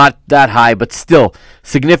 not that high, but still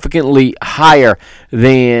significantly higher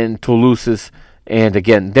than Toulouse's And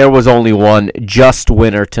again, there was only one just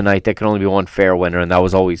winner tonight. There can only be one fair winner, and that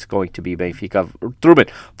was always going to be Benfica. Truman,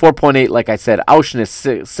 4.8, like I said.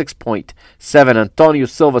 Auschwitz, 6.7. Antonio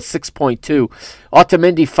Silva, 6.2.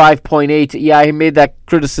 Otamendi, 5.8. Yeah, I made that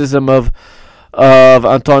criticism of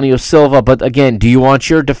Antonio Silva, but again, do you want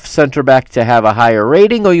your center back to have a higher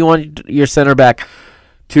rating, or you want your center back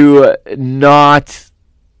to not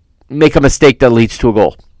make a mistake that leads to a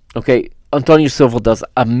goal? Okay, Antonio Silva does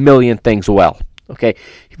a million things well. Okay,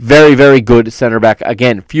 very, very good center back.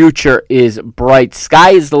 Again, future is bright.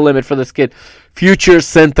 Sky is the limit for this kid. Future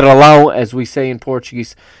centralão, as we say in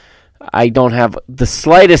Portuguese. I don't have the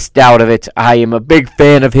slightest doubt of it. I am a big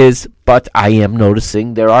fan of his, but I am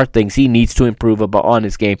noticing there are things he needs to improve on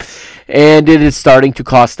his game, and it is starting to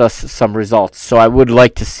cost us some results. So I would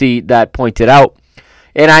like to see that pointed out.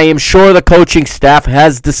 And I am sure the coaching staff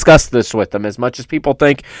has discussed this with them. As much as people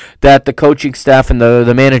think that the coaching staff and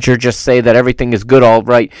the manager just say that everything is good, all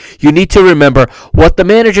right, you need to remember what the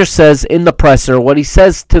manager says in the presser, what he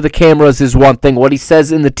says to the cameras is one thing. What he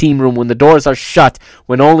says in the team room when the doors are shut,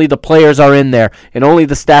 when only the players are in there and only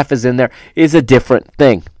the staff is in there, is a different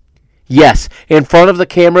thing. Yes, in front of the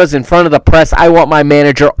cameras, in front of the press, I want my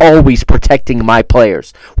manager always protecting my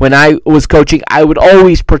players. When I was coaching, I would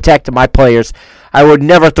always protect my players. I would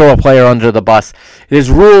never throw a player under the bus. It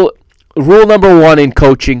is rule number one in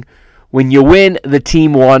coaching. When you win, the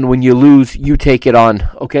team won. When you lose, you take it on,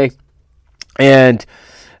 okay? And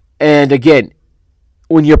again,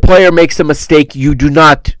 when your player makes a mistake, you do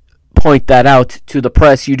not point that out to the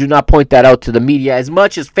press. You do not point that out to the media. As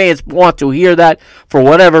much as fans want to hear that, for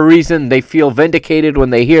whatever reason, they feel vindicated when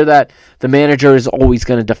they hear that, the manager is always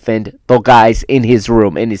going to defend the guys in his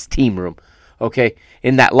room, in his team room, okay,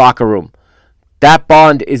 in that locker room. That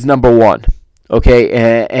bond is number one,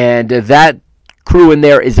 okay, and that crew in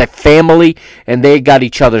there is a family, and they got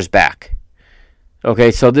each other's back, okay,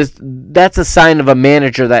 so that's a sign of a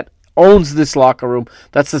manager that owns this locker room.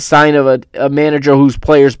 That's a sign of a manager whose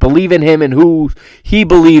players believe in him and who he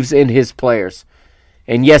believes in his players.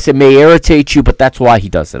 And yes, it may irritate you, but that's why he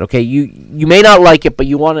does it, okay? You may not like it, but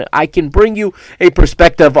I can bring you a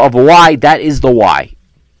perspective of why. That is the why.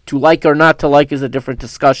 To like or not to like is a different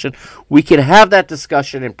discussion. We can have that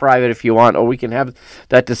discussion in private if you want, or we can have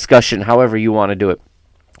that discussion however you want to do it.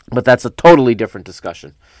 But that's a totally different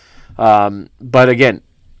discussion. But again,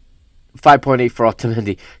 5.8 for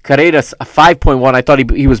Otamendi. Carreras, a 5.1. I thought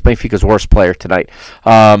he was Benfica's worst player tonight.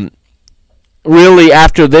 Really,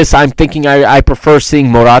 after this, I'm thinking I prefer seeing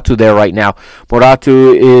Morato there right now.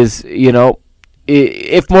 Morato is,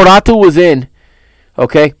 if Morato was in,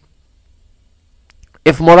 okay,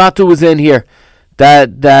 if Morato was in here,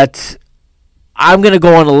 that I'm going to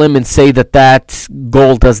go on a limb and say that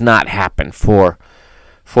goal does not happen for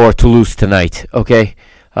Toulouse tonight, okay?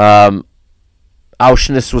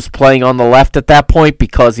 Auschwitz was playing on the left at that point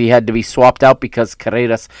because he had to be swapped out because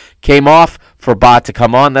Carreras came off for Ba to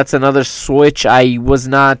come on. That's another switch. I was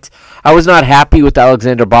not happy with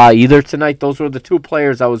Alexander Ba either tonight. Those were the two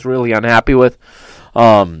players I was really unhappy with.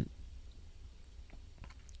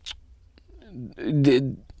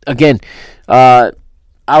 Again,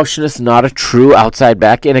 Auschwitz not a true outside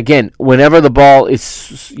back, and again, whenever the ball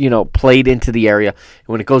is played into the area,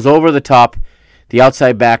 when it goes over the top, the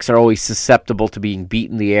outside backs are always susceptible to being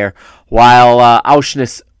beat in the air. While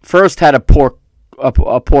Auschwitz first had a poor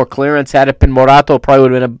clearance, had it been Morato, probably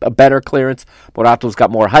would have been a better clearance. Morato's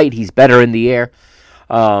got more height; he's better in the air.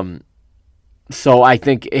 So I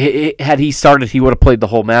think had he started, he would have played the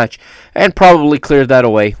whole match and probably cleared that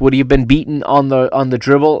away. Would he have been beaten on the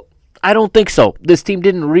dribble? I don't think so. This team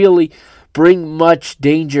didn't really bring much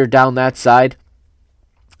danger down that side.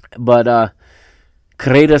 But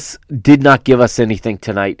Carreras did not give us anything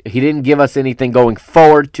tonight. He didn't give us anything going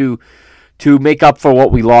forward to make up for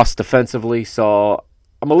what we lost defensively. So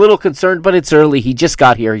I'm a little concerned, but it's early. He just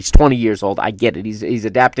got here. He's 20 years old. I get it. He's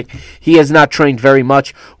adapting. He has not trained very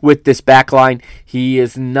much with this back line. He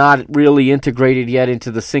is not really integrated yet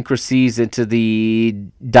into the syncrasies, into the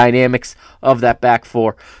dynamics of that back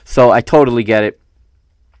four. So I totally get it.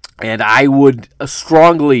 And I would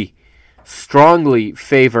strongly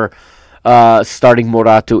favor starting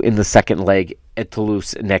Morato in the second leg at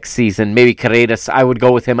Toulouse next season. Maybe Carreras, I would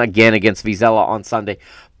go with him again against Vizela on Sunday.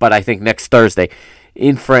 But I think next Thursday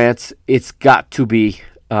in France, it's got to be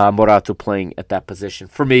Morato playing at that position.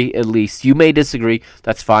 For me, at least. You may disagree.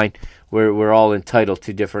 That's fine. We're all entitled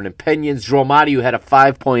to different opinions. João Mario had a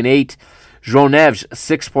 5.8. João Neves,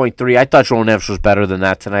 6.3. I thought João Neves was better than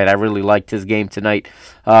that tonight. I really liked his game tonight.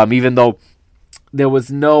 Even though there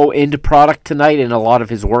was no end product tonight in a lot of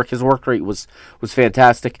his work. His work rate was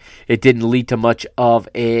fantastic. It didn't lead to much of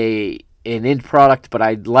a an end product, but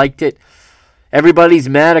I liked it. Everybody's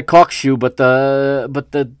mad at Kokshu, but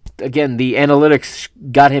the analytics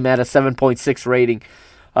got him at a 7.6 rating,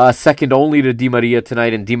 second only to Di Maria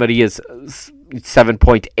tonight, and Di Maria's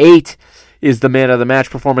 7.8 is the man of the match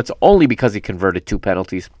performance only because he converted 2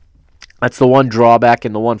 penalties. That's the one drawback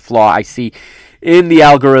and the one flaw I see in the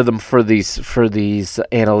algorithm for these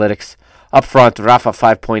analytics. Up front, Rafa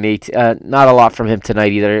 5.8. Not a lot from him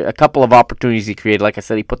tonight either. A couple of opportunities he created. Like I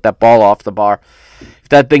said, he put that ball off the bar. If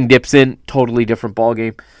that thing dips in, totally different ball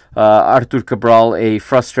game. Artur Cabral, a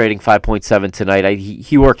frustrating 5.7 tonight.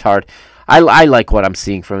 He worked hard. I like what I'm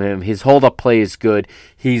seeing from him. His hold-up play is good.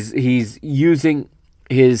 He's using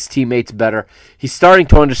his teammates better. He's starting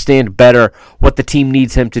to understand better what the team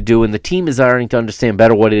needs him to do, and the team is starting to understand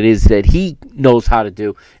better what it is that he knows how to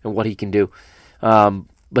do and what he can do.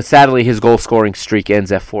 But sadly, his goal-scoring streak ends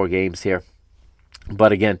at 4 games here.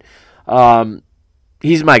 But again,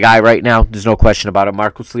 he's my guy right now. There's no question about it.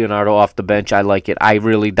 Marcos Leonardo off the bench. I like it.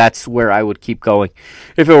 That's where I would keep going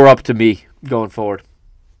if it were up to me going forward.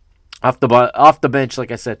 Off the bench,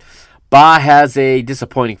 like I said, Ba has a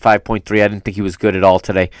disappointing 5.3. I didn't think he was good at all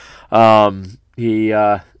today. He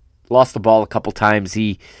lost the ball a couple times.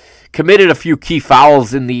 He committed a few key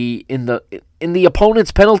fouls in the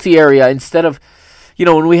opponent's penalty area instead of,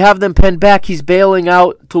 when we have them penned back, he's bailing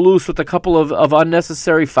out Toulouse with a couple of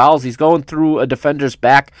unnecessary fouls. He's going through a defender's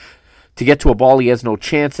back to get to a ball he has no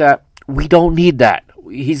chance at. We don't need that.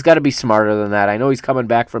 He's got to be smarter than that. I know he's coming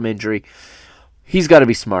back from injury. He's got to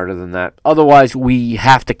be smarter than that. Otherwise, we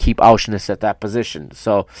have to keep Auschwitz at that position.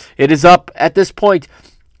 So it is up at this point.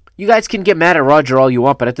 You guys can get mad at Roger all you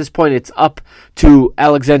want, but at this point, it's up to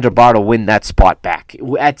Alexander Ba to win that spot back.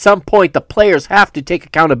 At some point, the players have to take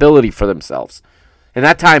accountability for themselves. And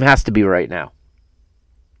that time has to be right now.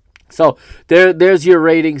 So there's your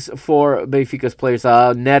ratings for Benfica's players.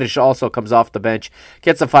 Neres also comes off the bench,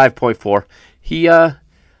 gets a 5.4.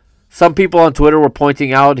 Some people on Twitter were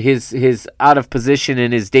pointing out his out of position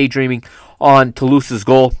and his daydreaming on Toulouse's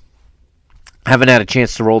goal. Haven't had a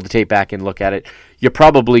chance to roll the tape back and look at it. You're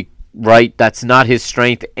probably right. That's not his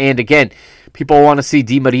strength. And again, people want to see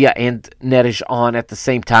Di Maria and Neres on at the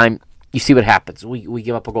same time. You see what happens. We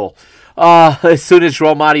give up a goal. As soon as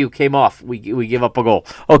Romario came off, we give up a goal.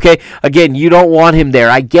 Okay? Again, you don't want him there.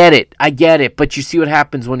 I get it. But you see what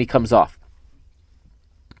happens when he comes off.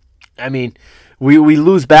 I mean, we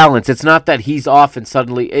lose balance. It's not that he's off and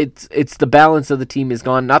suddenly it's the balance of the team is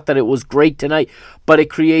gone. Not that it was great tonight, but it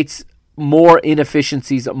creates more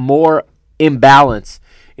inefficiencies, more imbalance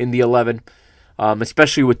in the 11,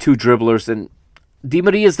 especially with 2 dribblers. And Di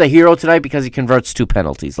Maria is the hero tonight because he converts 2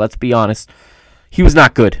 penalties. Let's be honest. He was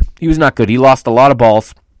not good. He lost a lot of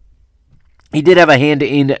balls. He did have a hand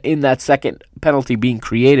in that second penalty being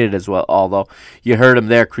created as well, although you heard him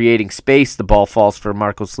there creating space. The ball falls for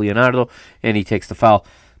Marcos Leonardo, and he takes the foul,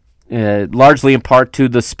 largely in part to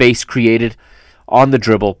the space created on the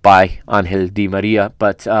dribble by Angel Di Maria.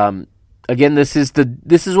 But again, this is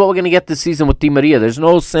what we're going to get this season with Di Maria. There's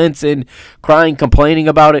no sense in crying, complaining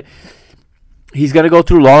about it. He's going to go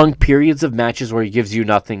through long periods of matches where he gives you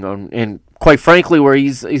nothing, and quite frankly, where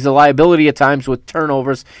he's a liability at times with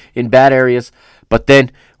turnovers in bad areas. But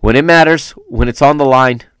then, when it matters, when it's on the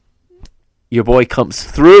line, your boy comes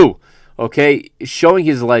through, okay? Showing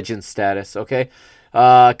his legend status, okay?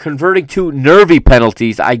 Converting 2 nervy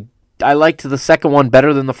penalties. I liked the second one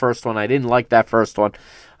better than the first one. I didn't like that first one.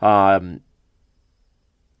 I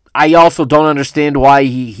also don't understand why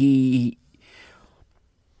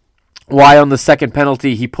why on the second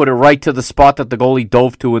penalty he put it right to the spot that the goalie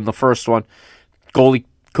dove to in the first one. Goalie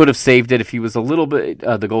could have saved it if he was a little bit,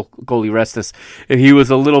 the goalie Restis, if he was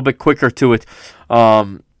a little bit quicker to it.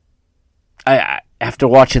 After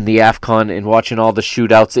watching the AFCON and watching all the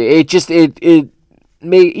shootouts, it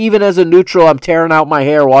may, even as a neutral, I'm tearing out my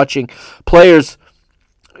hair watching players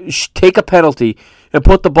take a penalty and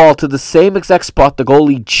put the ball to the same exact spot the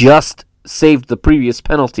goalie just saved the previous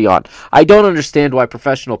penalty on. I don't understand why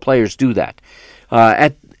professional players do that.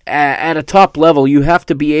 At a top level, you have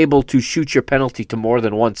to be able to shoot your penalty to more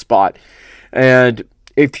than one spot. And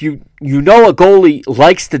if you know a goalie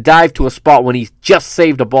likes to dive to a spot when he's just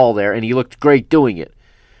saved a ball there and he looked great doing it,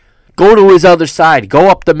 go to his other side. Go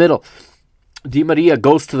up the middle. Di Maria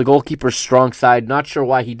goes to the goalkeeper's strong side. Not sure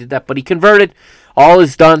why he did that, but he converted. All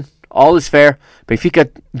is done. All is fair.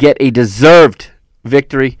 Benfica get a deserved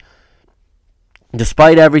victory.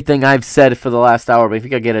 Despite everything I've said for the last hour,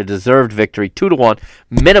 Benfica get a deserved victory, 2-1,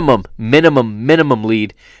 minimum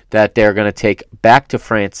lead that they're going to take back to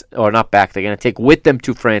France, or not back, they're going to take with them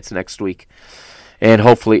to France next week. and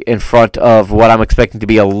hopefully in front of what I'm expecting to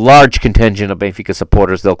be a large contingent of Benfica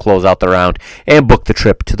supporters, they'll close out the round and book the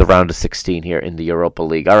trip to the round of 16 here in the Europa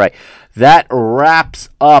League. All right, that wraps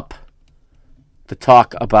up the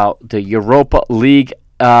talk about the Europa League.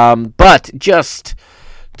 But just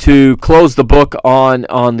to close the book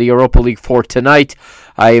on the Europa League for tonight,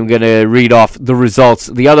 I am going to read off the results,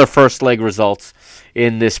 the other first leg results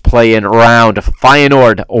in this play-in round.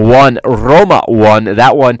 Feyenoord 1, Roma 1.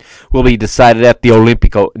 That one will be decided at the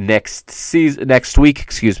Olimpico next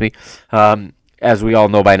week. As we all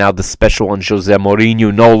know by now, the special one, Jose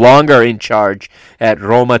Mourinho, no longer in charge at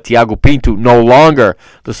Roma. Thiago Pinto, no longer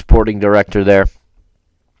the sporting director there.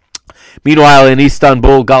 Meanwhile, in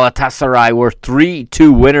Istanbul, Galatasaray were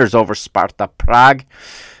 3-2 winners over Sparta Prague.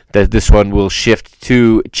 This one will shift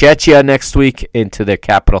to Czechia next week into their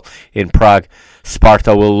capital in Prague.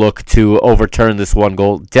 Sparta will look to overturn this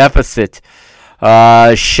one-goal deficit.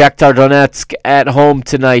 Shakhtar Donetsk at home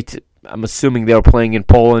tonight. I'm assuming they were playing in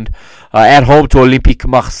Poland. At home to Olympique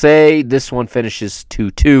Marseille. This one finishes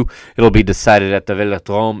 2-2. It'll be decided at the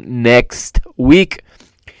Velodrome next week.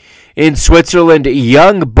 In Switzerland,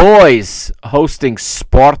 Young Boys hosting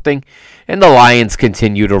Sporting, and the Lions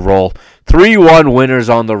continue to roll. 3-1 winners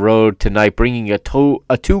on the road tonight, bringing a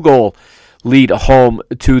two-goal lead home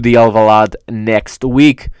to the Alvalade next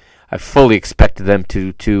week. I fully expected them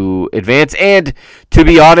to advance, and to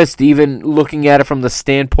be honest, even looking at it from the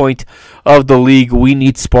standpoint of the league, we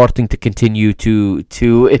need Sporting to continue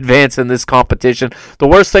to advance in this competition. The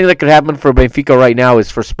worst thing that could happen for Benfica right now is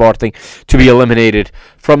for Sporting to be eliminated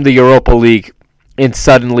from the Europa League and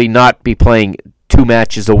suddenly not be playing 2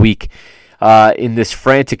 matches a week in this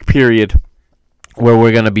frantic period where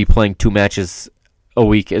we're going to be playing 2 matches a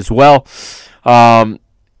week as well.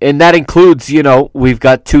 And that includes, we've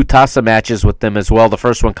got 2 Taça matches with them as well. The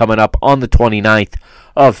first one coming up on the 29th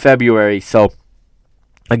of February. So,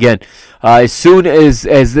 again, as soon as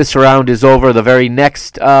this round is over, the very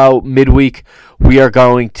next midweek, we are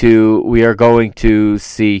going to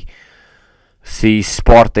see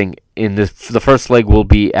Sporting in the first leg will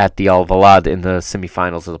be at the Alvalade in the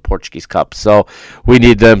semifinals of the Portuguese Cup. So we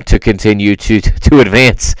need them to continue to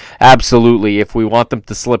advance. Absolutely. If we want them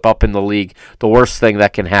to slip up in the league, the worst thing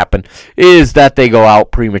that can happen is that they go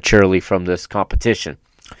out prematurely from this competition.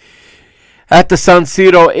 At the San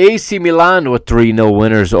Siro, AC Milan were 3-0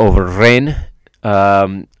 winners over Rennes.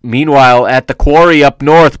 Meanwhile, at the Quarry up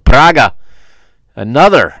north, Braga,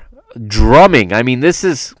 another drumming. I mean, this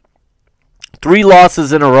is 3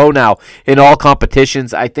 losses in a row now in all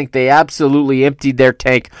competitions. I think they absolutely emptied their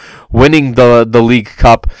tank winning the League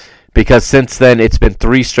Cup, because since then it's been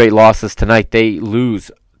 3 straight losses. Tonight they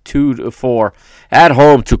lose 2-4 at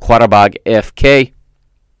home to Qarabag FK.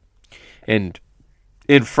 And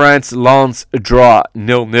in France, Lens draw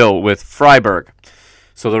 0-0 with Freiburg.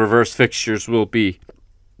 So the reverse fixtures will be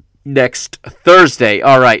next Thursday.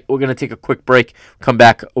 All right, we're going to take a quick break. Come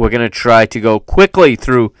back. We're going to try to go quickly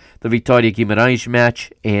through the Vitória Guimarães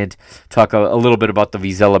match and talk a little bit about the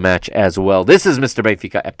Vizela match as well. This is Mr.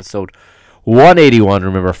 Benfica, episode 181.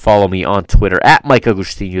 Remember, follow me on Twitter at Mike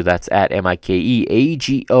Agostinho. That's at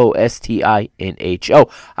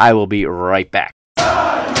MikeAgostinho. I will be right back.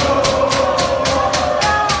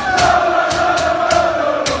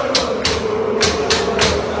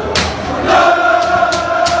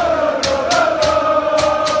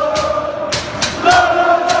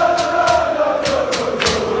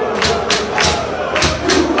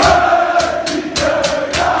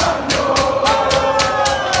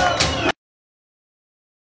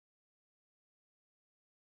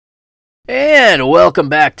 And welcome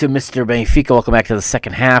back to Mr. Benfica. Welcome back to the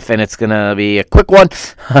second half, and it's going to be a quick one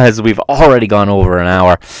as we've already gone over an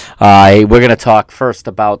hour. We're going to talk first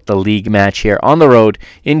about the league match here on the road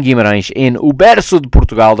in Guimarães, in Berço de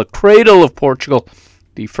Portugal, the cradle of Portugal,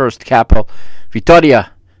 the first capital,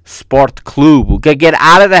 Vitória Sport Club. We'll get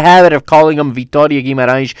out of the habit of calling them Vitória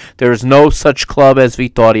Guimarães. There is no such club as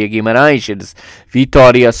Vitória Guimarães. It is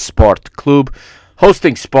Vitória Sport Club,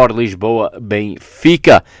 hosting Sport Lisboa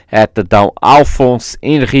Benfica at the Dom Alfonso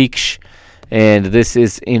Henriques. And this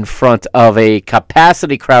is in front of a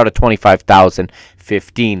capacity crowd of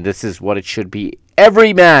 25,015. This is what it should be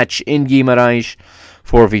every match in Guimarães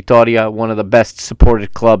for Vitória, one of the best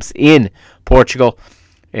supported clubs in Portugal.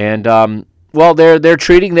 And, they're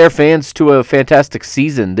treating their fans to a fantastic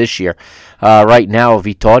season this year. Right now,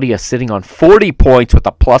 Vitória sitting on 40 points with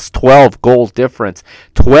a plus 12 goal difference.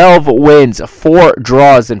 12 wins, 4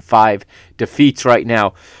 draws, and 5 defeats right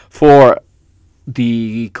now for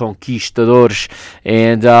the Conquistadores.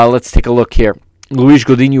 And let's take a look here. Luís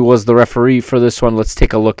Godinho was the referee for this one. Let's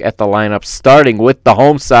take a look at the lineup, starting with the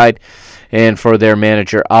home side. And for their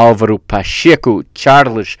manager, Álvaro Pacheco,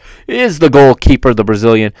 Charles is the goalkeeper, the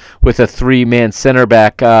Brazilian, with a three-man center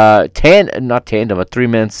back, a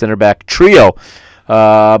three-man center back trio.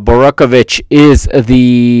 Borukovic is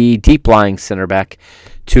the deep-lying center back.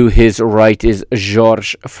 To his right is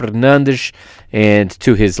Jorge Fernandes, and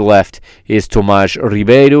to his left is Tomás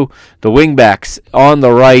Ribeiro. The wingbacks on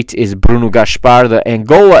the right is Bruno Gaspar, the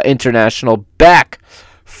Angola international, back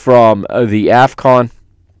from the AFCON.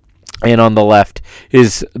 And on the left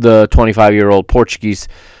is the 25-year-old Portuguese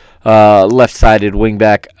left-sided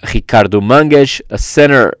wingback Ricardo Mangues, a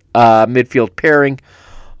center midfield pairing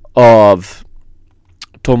of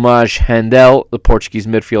Tomás Handel, the Portuguese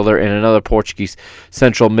midfielder, and another Portuguese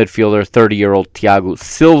central midfielder, 30-year-old Thiago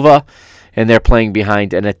Silva. And they're playing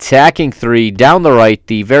behind an attacking three. Down the right,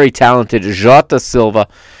 the very talented Jota Silva,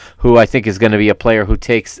 who I think is going to be a player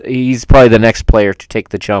he's probably the next player to take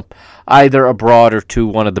the jump, either abroad or to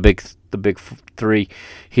one of the big three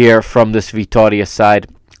here from this Vitória side.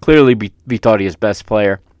 Clearly Vitória's best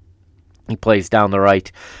player. He plays down the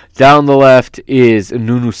right. Down the left is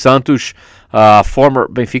Nuno Santos, former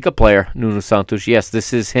Benfica player, Nuno Santos. Yes,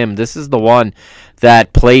 this is him. This is the one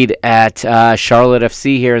that played at Charlotte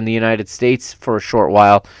FC here in the United States for a short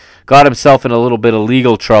while. Got himself in a little bit of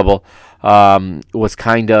legal trouble. Was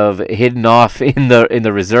kind of hidden off in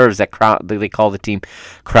the reserves at Crown. They call the team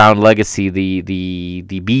Crown Legacy,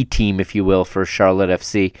 the B team, if you will, for Charlotte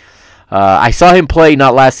FC. I saw him play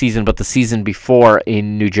not last season, but the season before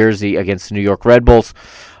in New Jersey against the New York Red Bulls.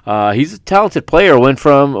 He's a talented player. Went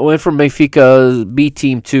from Benfica's B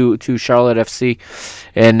team to Charlotte FC,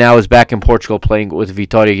 and now is back in Portugal playing with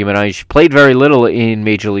Vitória Guimarães. Played very little in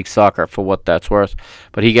Major League Soccer, for what that's worth,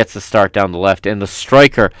 but he gets the start down the left. And the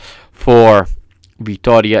striker for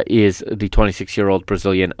Vitória is the 26-year-old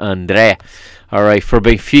Brazilian André. All right, for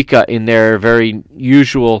Benfica in their very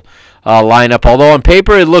usual lineup, although on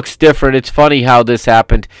paper it looks different. It's funny how this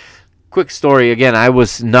happened. Quick story, again, I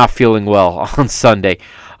was not feeling well on Sunday.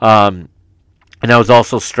 And I was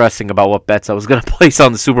also stressing about what bets I was going to place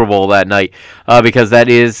on the Super Bowl that night, because that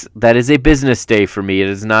is a business day for me. It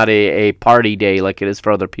is not a party day like it is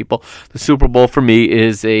for other people. The Super Bowl for me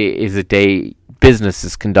is a day business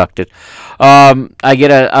is conducted. I get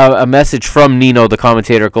a message from Nino, the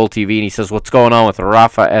commentator at Goal TV, and he says, "What's going on with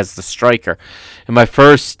Rafa as the striker?" And my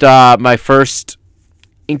first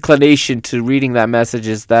inclination to reading that message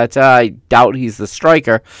is that I doubt he's the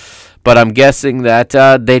striker, but I'm guessing that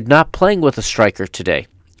they're not playing with a striker today.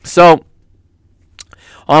 So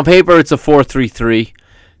on paper, it's a 4-3-3.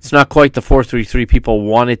 It's not quite the 4-3-3 people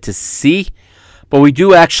wanted to see. But we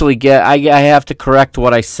do actually get, I have to correct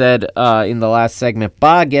what I said in the last segment.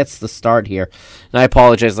 Ba gets the start here. And I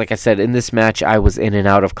apologize. Like I said, in this match, I was in and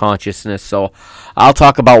out of consciousness. So I'll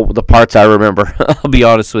talk about the parts I remember. I'll be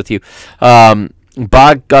honest with you.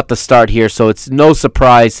 Ba got the start here, so it's no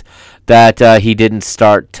surprise that he didn't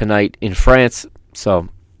start tonight in France. So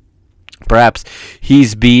perhaps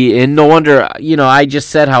he's and no wonder, I just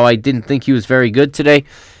said how I didn't think he was very good today.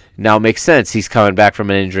 Now it makes sense. He's coming back from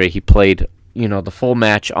an injury. He played the full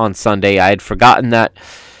match on Sunday. I had forgotten that.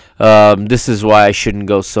 This is why I shouldn't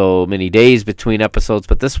go so many days between episodes,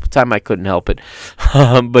 but this time I couldn't help it.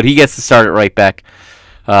 But he gets to start it right back.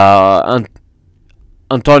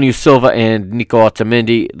 Antonio Silva and Nico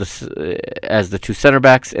Otamendi as the two center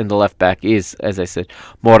backs, and the left back is, as I said,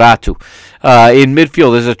 Morato. In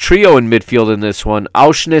midfield, there's a trio in midfield in this one: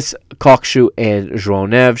 Auschwitz, Kokshu, and João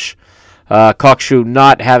Neves. Kokshu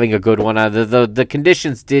not having a good one. The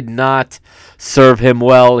conditions did not serve him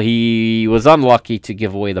well. He was unlucky to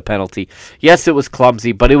give away the penalty. Yes, it was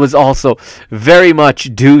clumsy, but it was also very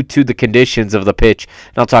much due to the conditions of the pitch.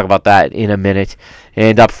 And I'll talk about that in a minute.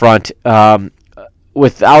 And up front,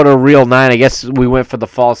 without a real 9, I guess we went for the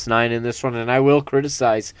false 9 in this one, and I will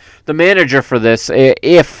criticize the manager for this.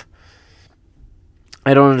 If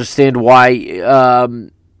I don't understand why...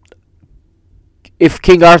 If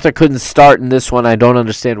King Arthur couldn't start in this one, I don't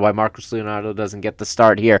understand why Marcos Leonardo doesn't get the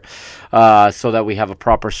start here, so that we have a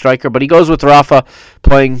proper striker. But he goes with Rafa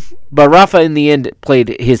playing. But Rafa, in the end,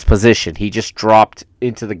 played his position. He just dropped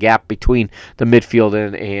into the gap between the midfield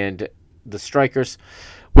and the strikers,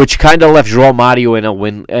 which kind of left João Mario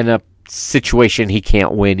in a situation he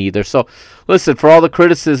can't win either. So, listen, for all the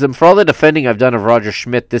criticism, for all the defending I've done of Roger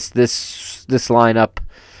Schmidt, this lineup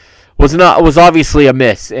was obviously a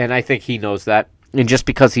miss, and I think he knows that. And just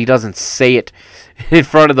because he doesn't say it in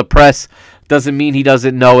front of the press doesn't mean he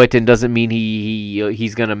doesn't know it, and doesn't mean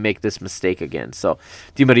he's going to make this mistake again. So,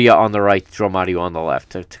 Di Maria on the right, João Mario on the left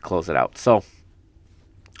to close it out. So,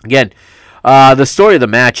 again, The story of the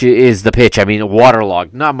match is the pitch. I mean,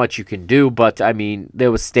 waterlogged. Not much you can do, but, I mean,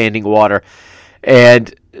 there was standing water.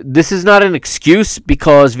 And this is not an excuse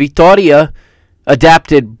because Vitória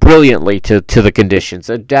adapted brilliantly to the conditions,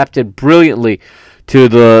 adapted brilliantly to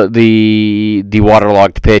the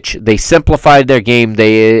waterlogged pitch. They simplified their game.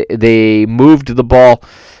 They moved the ball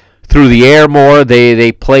through the air more.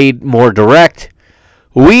 They played more direct.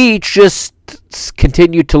 We just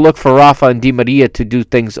continued to look for Rafa and Di Maria to do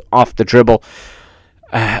things off the dribble.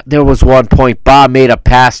 There was one point, Ba made a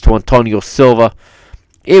pass to Antonio Silva.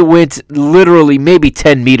 It went literally maybe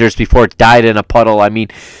 10 meters before it died in a puddle. I mean,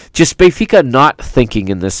 just Benfica not thinking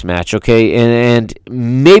in this match, okay? And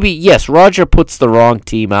maybe, yes, Roger puts the wrong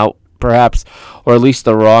team out, perhaps, or at least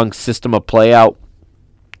the wrong system of play out.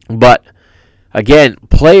 But, again,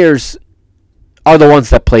 players are the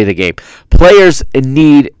ones that play the game. Players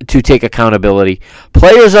need to take accountability.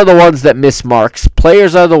 Players are the ones that miss marks.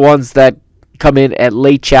 Players are the ones that come in at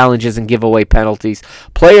late challenges and give away penalties.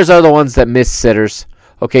 Players are the ones that miss sitters.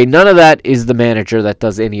 Okay, none of that is the manager that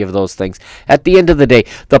does any of those things. At the end of the day,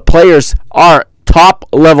 the players are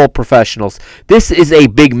top-level professionals. This is a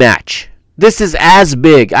big match. This is as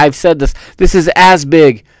big. I've said this. This is as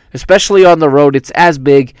big, especially on the road. It's as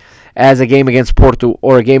big as a game against Porto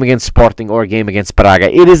or a game against Sporting or a game against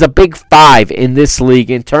Braga. It is a big five in this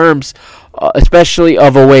league in terms especially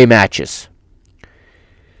of away matches.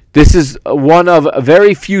 This is one of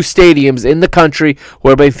very few stadiums in the country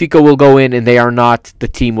where Benfica will go in and they are not the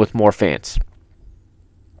team with more fans.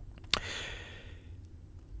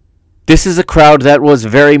 This is a crowd that was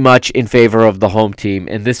very much in favor of the home team,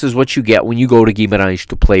 and this is what you get when you go to Guimarães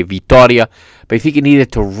to play Vitória. Benfica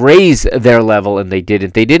needed to raise their level, and they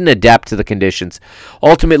didn't. They didn't adapt to the conditions.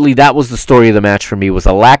 Ultimately, that was the story of the match for me, was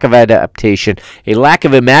a lack of adaptation, a lack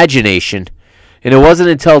of imagination, and it wasn't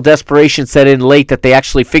until desperation set in late that they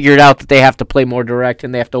actually figured out that they have to play more direct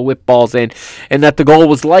and they have to whip balls in, and that the goal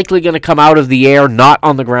was likely going to come out of the air, not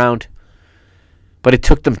on the ground. But it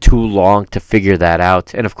took them too long to figure that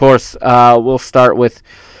out. And, of course, we'll start with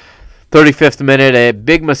 35th minute, a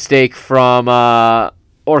big mistake from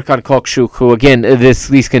Orkan Kokşuk, who, again,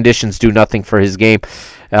 these conditions do nothing for his game.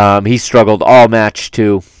 He struggled all match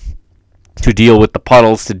to deal with the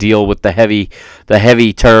puddles, to deal with the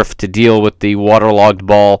heavy turf, to deal with the waterlogged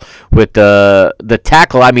ball, with the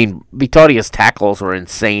tackle. I mean, Vitória's tackles were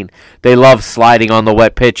insane. They love sliding on the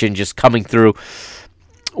wet pitch and just coming through.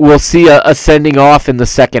 We'll see a sending off in the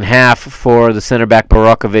second half for the center back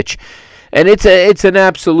Barakovic, and it's an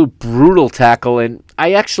absolute brutal tackle. And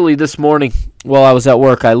I actually this morning while I was at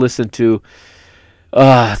work, I listened to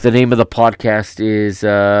the name of the podcast is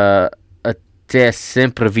Até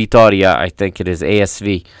Sempre Vitória, I think it is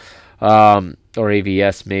ASV or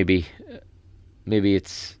AVS maybe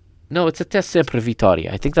it's. No, it's Até Sempre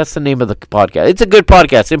Vitória. I think that's the name of the podcast. It's a good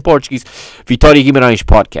podcast in Portuguese. Vitória Guimarães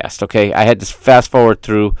podcast, okay? I had to fast forward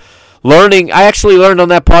through learning. I actually learned on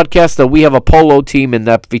that podcast that we have a polo team and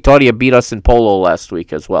that Vitória beat us in polo last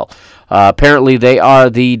week as well. Apparently, they are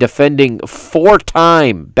the defending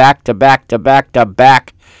four-time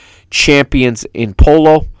back-to-back champions in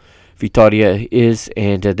polo. Vitória is,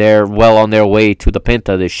 and they're well on their way to the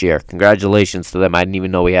Penta this year. Congratulations to them. I didn't even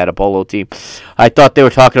know we had a polo team. I thought they were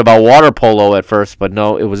talking about water polo at first, but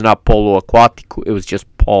no, it was not polo aquatico. It was just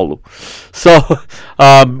polo. So,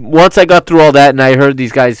 once I got through all that and I heard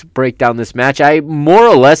these guys break down this match, I more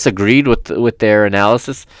or less agreed with their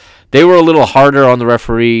analysis. They were a little harder on the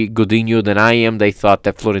referee, Godinho, than I am. They thought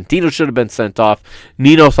that Florentino should have been sent off.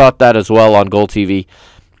 Nino thought that as well on Goal TV.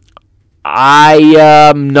 I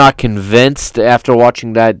am not convinced after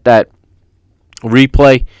watching that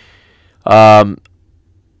replay.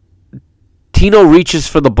 Tino reaches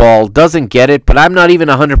for the ball, doesn't get it, but I'm not even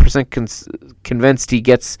 100% convinced he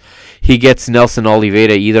gets Nelson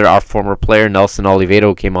Oliveira either. Our former player Nelson Oliveira,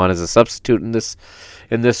 who came on as a substitute in this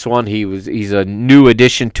one. He's a new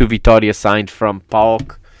addition to Vitória, signed from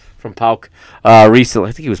PAOK. Recently.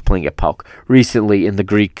 I think he was playing at PAOK recently in the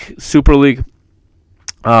Greek Super League.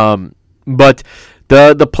 But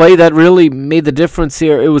the play that really made the difference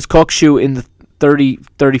here, it was Kokşuk in the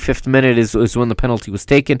 35th minute is when the penalty was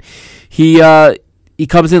taken. He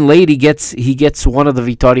comes in late. He gets one of the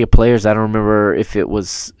Vitória players. I don't remember if it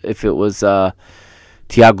was Thiago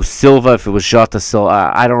Silva, if it was Jota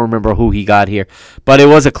Silva. I don't remember who he got here, but it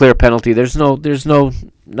was a clear penalty. There's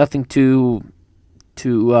nothing to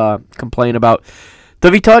complain about. The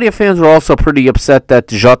Vitória fans were also pretty upset that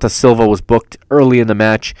Jota Silva was booked early in the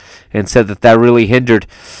match and said that really hindered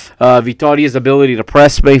Vitória's ability to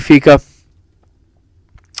press Benfica.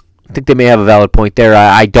 I think they may have a valid point there.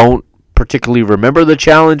 I don't particularly remember the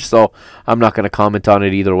challenge, so I'm not going to comment on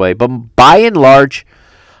it either way. But by and large,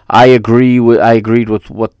 I agreed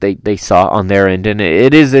with what they saw on their end, and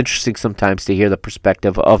it is interesting sometimes to hear the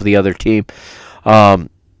perspective of the other team.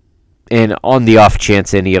 And on the off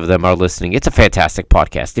chance any of them are listening, it's a fantastic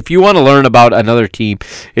podcast. If you want to learn about another team,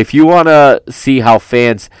 if you want to see how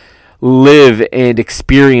fans live and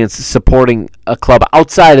experience supporting a club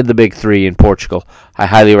outside of the big three in Portugal, I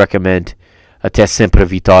highly recommend Até Sempre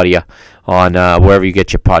Vitória on wherever you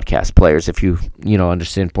get your podcast players, if you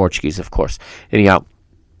understand Portuguese, of course. Anyhow,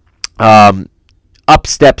 up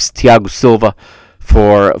steps Thiago Silva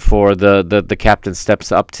for the captain,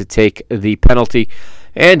 steps up to take the penalty,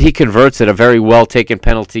 and he converts it. A very well taken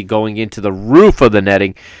penalty going into the roof of the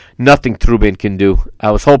netting. Nothing Trubin can do.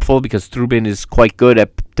 I was hopeful because Trubin is quite good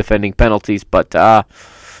at defending penalties, but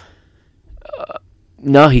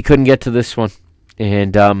no, he couldn't get to this one.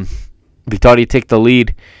 And Vitória take the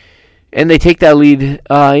lead, and they take that lead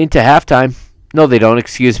into halftime. No, they don't.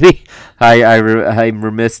 Excuse me. I'm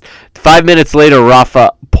remiss. 5 minutes later,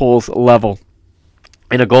 Rafa pulls level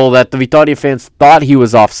in a goal that the Vitória fans thought he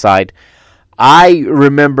was offside. I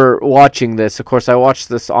remember watching this. Of course, I watched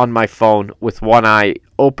this on my phone with one eye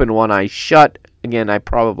open, one eye shut. Again, I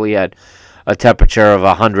probably had a temperature of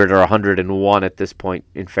 100 or 101 at this point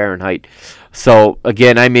in Fahrenheit. So,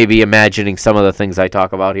 again, I may be imagining some of the things I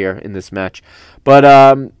talk about here in this match. But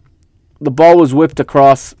the ball was whipped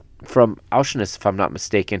across from Auschwitz, if I'm not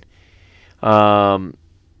mistaken.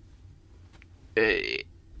 It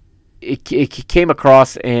came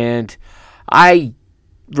across, and I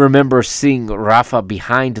remember seeing Rafa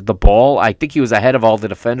behind the ball. I think he was ahead of all the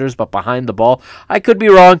defenders, but behind the ball. I could be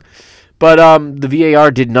wrong, but the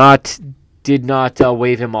VAR did not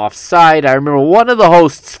wave him offside. I remember one of the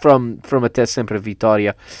hosts from Até Sempre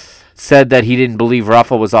Vitória said that he didn't believe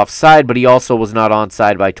Rafa was offside, but he also was not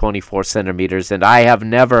onside by 24 centimeters. And I have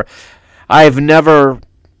never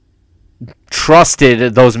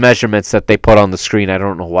trusted those measurements that they put on the screen. I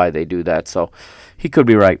don't know why they do that, so he could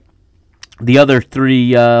be right. The other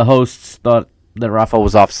three hosts thought that Rafa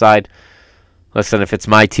was offside. Listen, if it's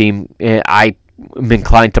my team, I'm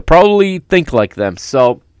inclined to probably think like them.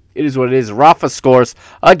 So it is what it is. Rafa scores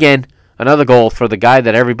again, another goal for the guy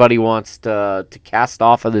that everybody wants to cast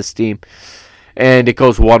off of this team. And it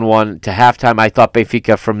goes 1-1 to halftime. I thought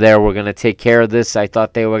Benfica from there were going to take care of this. I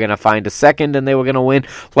thought they were going to find a second and they were going to win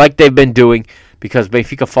like they've been doing, because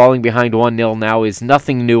Benfica falling behind 1-0 now is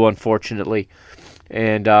nothing new, unfortunately.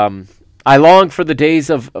 And I long for the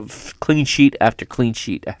days of clean sheet after clean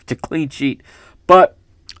sheet after clean sheet. But,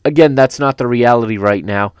 again, that's not the reality right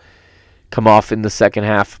now. Come off in the second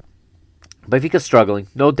half. Benfica struggling,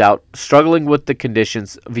 no doubt. Struggling with the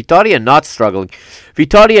conditions. Vitória not struggling.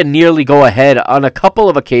 Vitória nearly go ahead on a couple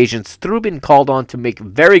of occasions. Trubin called on to make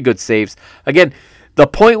very good saves. Again, the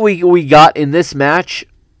point we got in this match,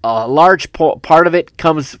 a large part of it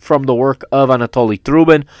comes from the work of Anatoly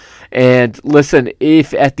Trubin. And listen,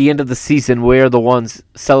 if at the end of the season we're the ones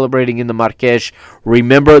celebrating in the Marques,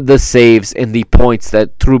 remember the saves and the points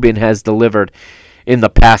that Trubin has delivered in the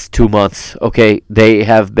past 2 months. Okay, they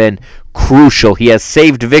have been crucial. He has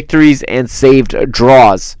saved victories and saved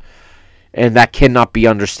draws, and that cannot be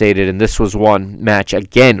understated. And this was one match,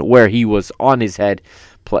 again, where he was on his head,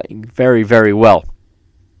 playing very, very well.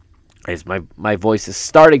 As my voice is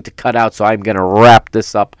starting to cut out, so I'm going to wrap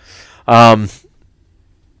this up.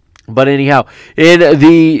 But anyhow, in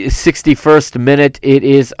the 61st minute, it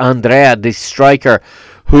is Andrea, the striker,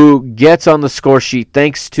 who gets on the score sheet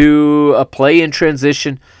thanks to a play in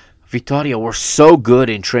transition. Vitória were so good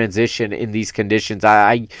in transition in these conditions.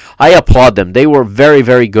 I applaud them. They were very,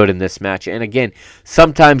 very good in this match. And again,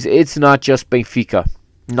 sometimes it's not just Benfica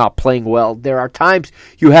not playing well. There are times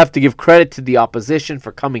you have to give credit to the opposition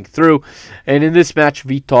for coming through. And in this match,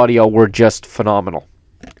 Vitória were just phenomenal.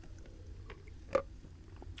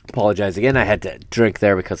 Apologize again. I had to drink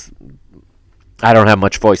there because I don't have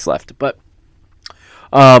much voice left. But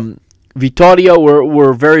Vitória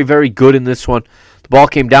were very, very good in this one. The ball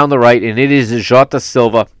came down the right, and it is Jota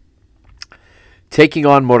Silva taking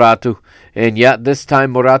on Morato. And yeah, this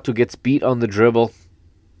time Morato gets beat on the dribble.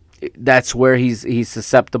 That's where he's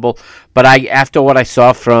susceptible. But after what I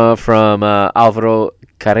saw from Alvaro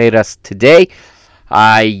Carreras today,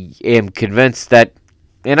 I am convinced that,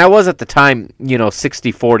 and I was at the time,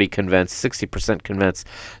 60-40 convinced, 60% convinced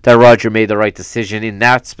that Roger made the right decision in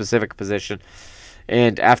that specific position.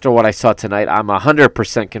 And after what I saw tonight, I'm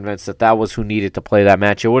 100% convinced that was who needed to play that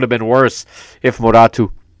match. It would have been worse if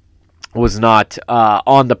Morato was not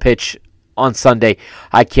on the pitch on Sunday.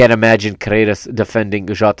 I can't imagine Carreras defending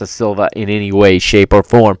Jota Silva in any way, shape, or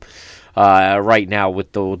form. right now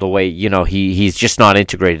with the way, he's just not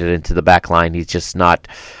integrated into the back line. He's just not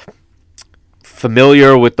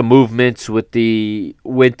familiar with the movements, with the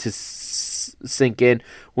when to sink in,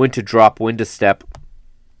 when to drop, when to step.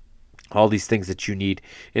 All these things that you need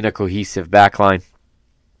in a cohesive back line.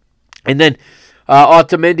 And then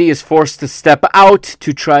Otamendi is forced to step out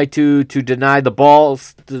to try to deny the ball,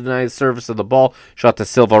 deny the service of the ball. Jota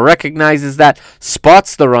Silva recognizes that,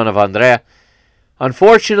 spots the run of Andrea.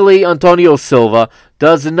 Unfortunately, Antonio Silva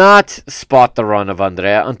does not spot the run of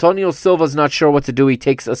Andrea. Antonio Silva's not sure what to do. He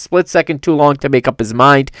takes a split second too long to make up his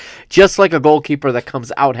mind. Just like a goalkeeper that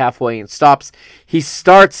comes out halfway and stops, he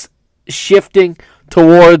starts shifting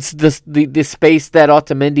towards the space that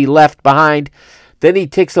Otamendi left behind. Then he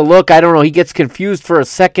takes a look. I don't know. He gets confused for a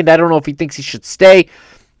second. I don't know if he thinks he should stay.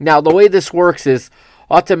 Now, the way this works is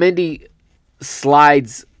Otamendi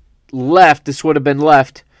slides left. This would have been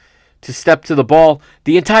left to step to the ball.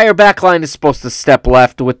 The entire back line is supposed to step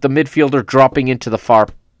left with the midfielder dropping into the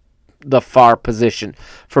far position.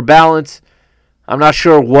 For balance, I'm not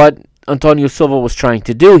sure what Antonio Silva was trying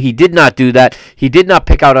to do. He did not do that. He did not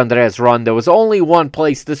pick out Andrea's run. There was only one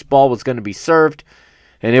place this ball was going to be served,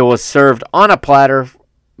 and it was served on a platter.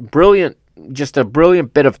 Brilliant, just a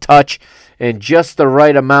brilliant bit of touch and just the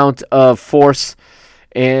right amount of force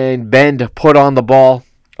and bend put on the ball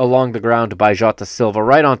along the ground by Jota Silva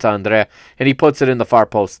right onto Andrea, and he puts it in the far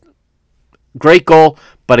post. Great goal,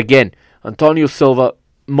 but again, Antonio Silva,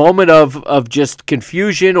 moment of just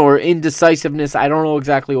confusion or indecisiveness. I don't know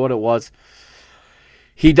exactly what it was.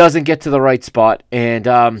 He doesn't get to the right spot, and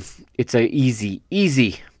it's a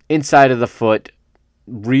easy inside of the foot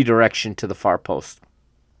redirection to the far post.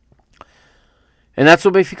 And that's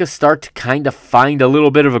what Benfica start to kind of find a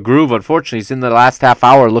little bit of a groove. Unfortunately, he's in the last half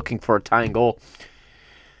hour looking for a tying goal.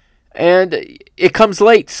 And it comes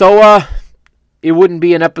late. So it wouldn't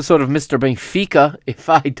be an episode of Mr. Benfica if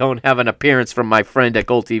I don't have an appearance from my friend at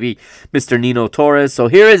Goal TV, Mr. Nino Torres. So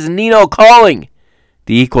here is Nino calling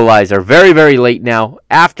the equalizer. Very, very late now,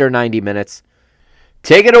 after 90 minutes.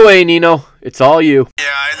 Take it away, Nino. It's all you.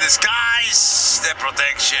 Yeah, in the skies, the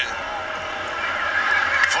protection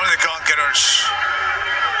for the Conquerors.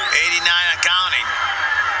 89 and counting.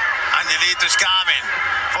 Angelito's coming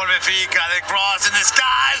for Benfica. The cross in the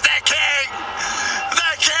skies. The king!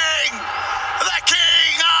 The king! The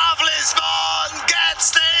king of Lisbon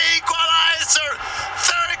gets the equalizer.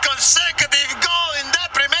 Third consecutive goal in the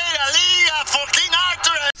Primera Liga for King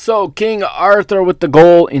Arthur. So King Arthur with the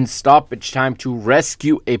goal in stoppage time to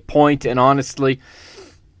rescue a point. And honestly,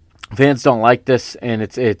 fans don't like this, and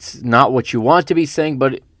it's not what you want to be saying,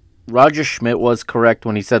 but Roger Schmidt was correct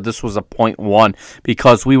when he said this was a 0.1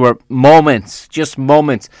 because we were just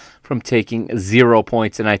moments from taking 0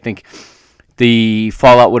 points, and I think the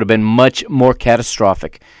fallout would have been much more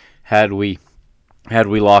catastrophic had we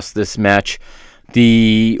lost this match.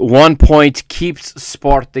 The 1 point keeps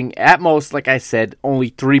Sporting at most, like I said, only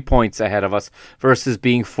 3 points ahead of us versus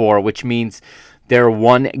being 4, which means they're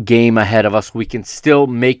 1 game ahead of us. We can still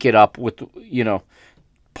make it up with,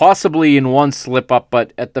 possibly in one slip up,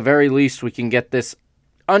 but at the very least we can get this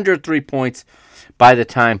under 3 points by the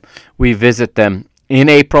time we visit them in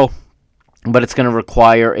April. But it's going to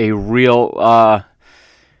require a real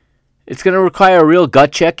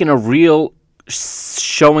gut check and a real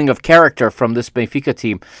showing of character from this Benfica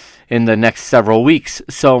team in the next several weeks.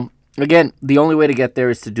 So again, the only way to get there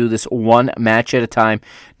is to do this one match at a time,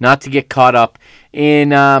 not to get caught up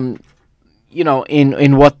in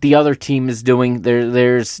in what the other team is doing.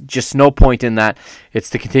 There's just no point in that. It's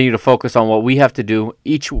to continue to focus on what we have to do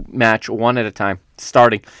each match one at a time,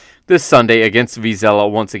 starting this Sunday against Vizela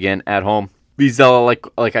once again at home. Vizela,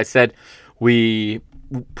 like I said, we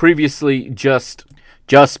previously just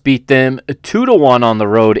beat them 2-1 on the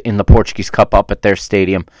road in the Portuguese Cup up at their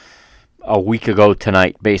stadium a week ago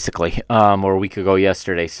tonight, basically, or a week ago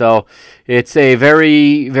yesterday. So it's a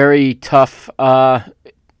very, very tough.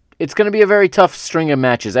 It's going to be a very tough string of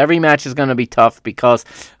matches. Every match is going to be tough because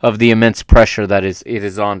of the immense pressure that it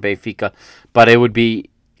is on Benfica. But it would be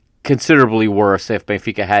considerably worse if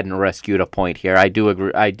Benfica hadn't rescued a point here. I do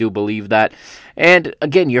agree. I do believe that. And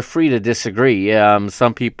again, you're free to disagree.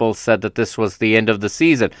 Some people said that this was the end of the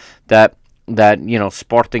season. That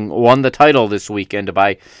Sporting won the title this weekend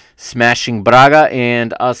by smashing Braga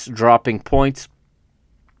and us dropping points.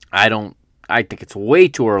 I think it's way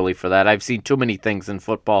too early for that. I've seen too many things in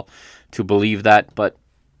football to believe that. But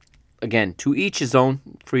again, to each his own.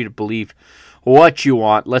 Free to believe what you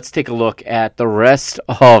want. Let's take a look at the rest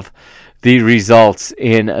of the results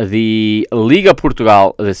in the Liga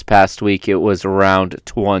Portugal this past week. It was round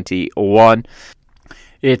 21.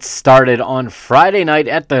 It started on Friday night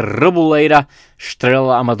at the Reboleira.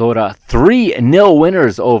 Estrela Amadora 3-0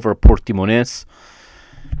 winners over Portimonense.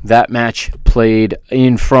 That match played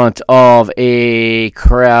in front of a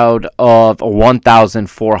crowd of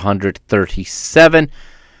 1,437.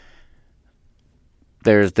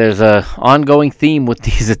 There's a ongoing theme with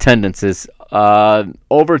these attendances.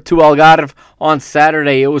 Over to Algarve on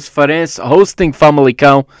Saturday, it was Farense hosting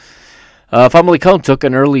Famalicão. Famalicão took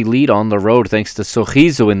an early lead on the road thanks to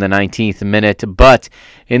Sorriso in the 19th minute, but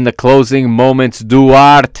in the closing moments,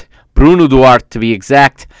 Bruno Duarte to be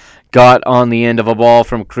exact, got on the end of a ball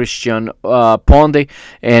from Christian Ponde,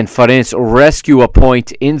 and Farense rescue a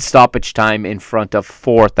point in stoppage time in front of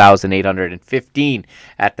 4,815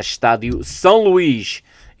 at the Estádio São Luís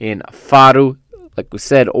in Faro. Like we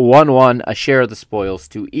said, 1-1, a share of the spoils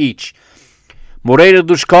to each. Moreira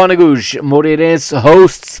dos Cónegos, Moreirense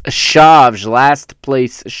hosts Chaves, last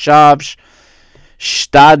place Chaves.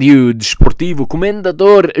 Estádio Desportivo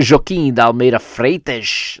Comendador Joaquim de Almeida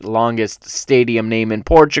Freitas, longest stadium name in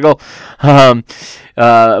Portugal.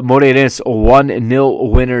 Moreirense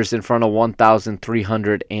 1-0 winners in front of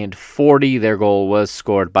 1,340. Their goal was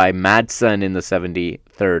scored by Madsen in the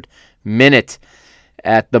 73rd minute.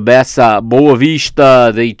 At the Bessa, Boa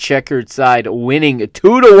Vista, the checkered side, winning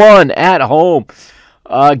 2-1 at home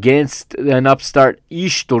against an upstart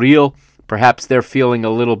Estoril. Perhaps they're feeling a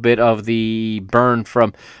little bit of the burn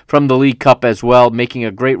from the League Cup as well, making a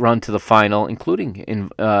great run to the final, including in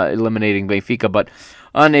eliminating Benfica, but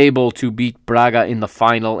unable to beat Braga in the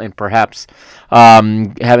final, and perhaps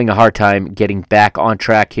having a hard time getting back on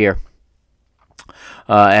track here.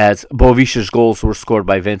 As Boavista's goals were scored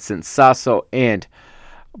by Vincent Sasso and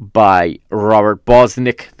by Robert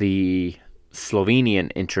Bosnick, the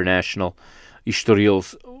Slovenian international.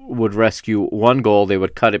 Estorils would rescue one goal. They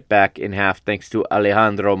would cut it back in half thanks to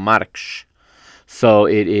Alejandro Marques. So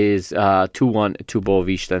it is 2-1 to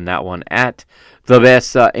Boavista in that one at the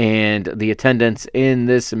Bessa, and the attendance in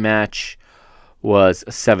this match was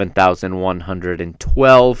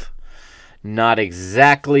 7,112. Not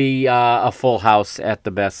exactly a full house at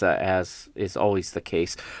the Bessa, as is always the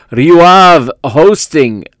case. Rio Ave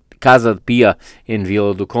hosting Casa Pia in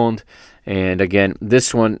Vila do Conde. And again,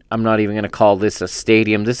 this one, I'm not even going to call this a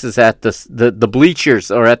stadium. This is at the bleachers,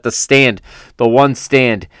 or at the stand, the one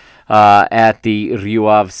stand at the Rio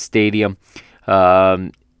Ave Stadium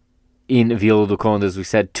in Vila do Conde, as we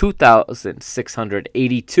said,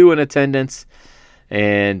 2,682 in attendance.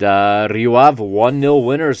 And Rio Ave 1-0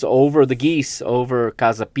 winners over the Geese, over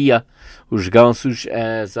Casa Pia. Os Gansos,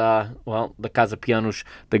 as, the Casa Pianos,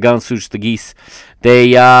 the Gansos, the Geese.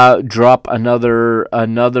 They drop another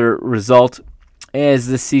result as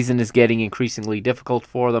this season is getting increasingly difficult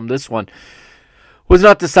for them. This one was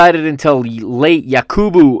not decided until late.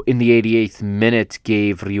 Yakubu in the 88th minute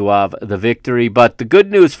gave Rio Ave the victory. But the good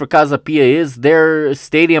news for Casa Pia is their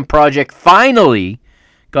stadium project finally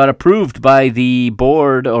got approved by the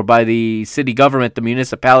board, or by the city government, the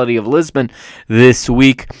municipality of Lisbon, this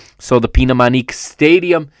week. So the Pinamanique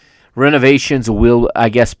Stadium renovations will, I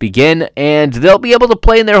guess, begin, and they'll be able to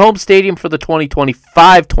play in their home stadium for the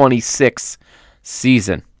 2025-26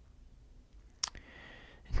 season.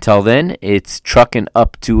 Until then, it's trucking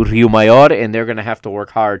up to Rio Maior, and they're going to have to work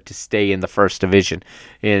hard to stay in the first division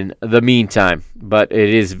in the meantime. But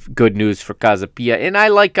it is good news for Casa Pia, and I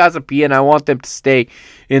like Casa Pia, and I want them to stay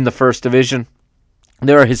in the first division.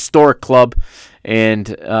 They're a historic club, and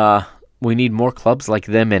we need more clubs like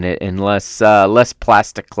them in it, and less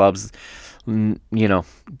plastic clubs.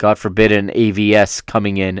 God forbid an AVS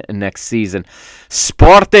coming in next season.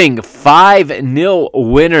 Sporting 5-0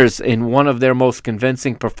 winners in one of their most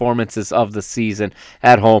convincing performances of the season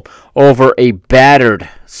at home over a battered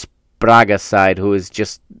Braga side who has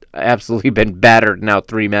just absolutely been battered now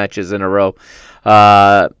 3 matches in a row.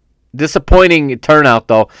 Disappointing turnout,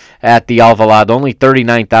 though, at the Alvalade. Only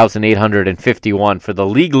 39,851 for the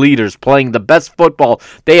league leaders, playing the best football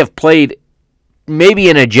they have played maybe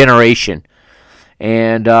in a generation.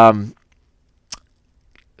 And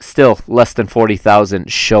still less than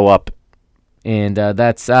 40,000 show up. And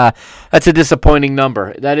that's a disappointing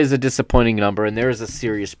number. That is a disappointing number, and there is a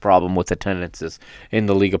serious problem with attendances in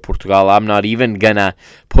the Liga Portugal. I'm not even gonna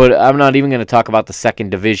talk about the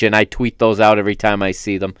second division. I tweet those out every time I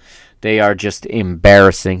see them. They are just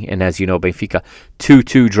embarrassing. And as you know, Benfica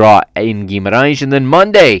 2-2 draw in Guimarães, and then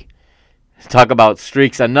Monday, talk about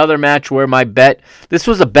streaks. Another match where my bet, this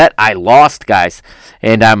was a bet I lost, guys,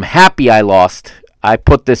 and I'm happy I lost. I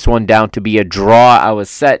put this one down to be a draw. I was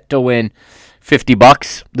set to win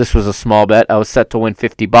 $50. This was a small bet. I was set to win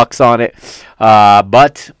 $50 on it.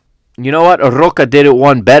 But you know what? Aroca did it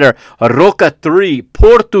one better. Aroca 3,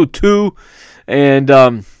 Porto 2.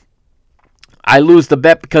 And I lose the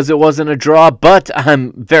bet because it wasn't a draw, but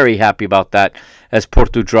I'm very happy about that as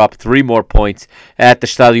Porto dropped 3 more points at the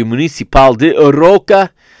Estádio Municipal de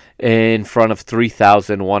Aroca in front of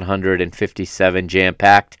 3,157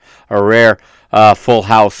 jam-packed. A rare full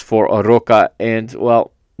house for Aroca. And,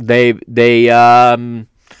 well, they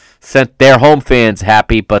sent their home fans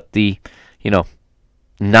happy, but the,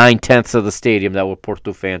 9/10 of the stadium that were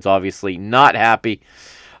Porto fans obviously not happy.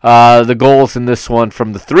 The goals in this one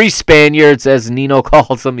from the 3 Spaniards, as Nino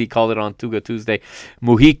calls them. He called it on Tuga Tuesday.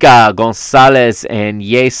 Mujica, Gonzalez, and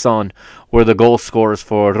Yason were the goal scorers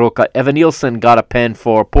for Roca. Evan Nielsen got a pen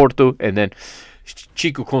for Porto, and then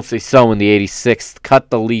Chico Conceição in the 86th cut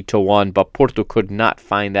the lead to 1, but Porto could not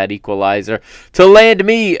find that equalizer to land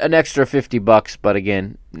me an extra $50, but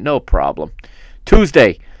again, no problem.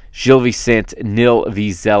 Tuesday, Gil Vicente 0,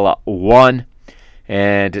 Vizela 1.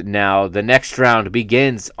 And now the next round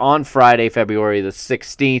begins on Friday, February the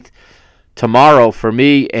 16th, tomorrow for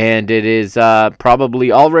me, and it is probably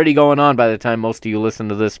already going on by the time most of you listen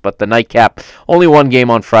to this, but the nightcap, only one game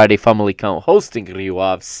on Friday, Famalicão hosting Rio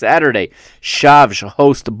Ave. Saturday, Chaves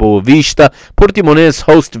host Boavista, Portimonense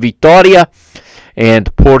host Vitória,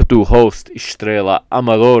 and Porto host Estrela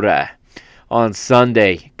Amadora. On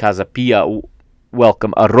Sunday, Casa Pia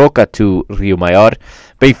welcome Aroca to Rio Maior.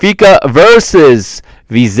 Benfica versus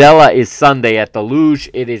Vizela is Sunday at the Luge.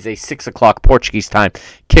 It is a 6 o'clock Portuguese time.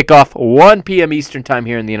 Kickoff 1 p.m. Eastern time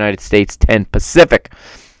here in the United States, 10 Pacific.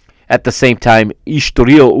 At the same time,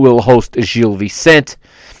 Estoril will host Gil Vicente.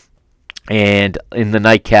 And in the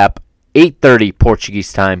nightcap, 8:30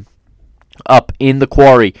 Portuguese time, up in the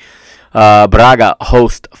Quarry, Braga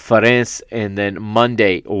host Farense, and then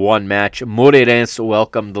Monday, one match. Moreirense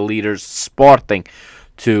welcome the leaders Sporting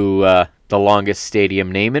to the longest stadium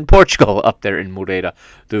name in Portugal, up there in Moreira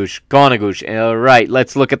dos Cónegos. All right,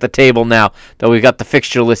 let's look at the table now that we've got the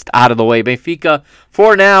fixture list out of the way. Benfica,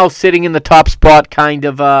 for now, sitting in the top spot, kind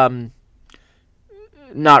of,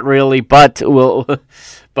 not really, but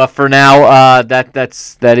but for now,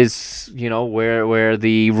 that is where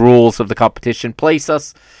the rules of the competition place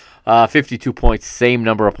us. 52 points, same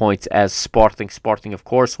number of points as Sporting. Sporting, of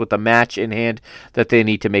course, with a match in hand that they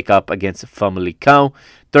need to make up against Famalicão.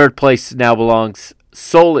 Third place now belongs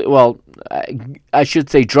solely, well, I should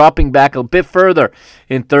say dropping back a bit further.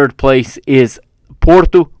 In third place is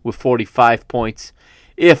Porto with 45 points.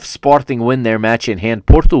 If Sporting win their match in hand,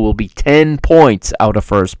 Porto will be 10 points out of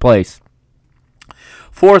first place.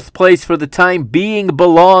 Fourth place for the time being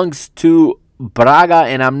belongs to Braga,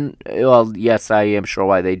 and yes, I am sure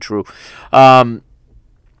why they drew.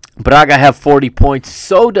 Braga have 40 points.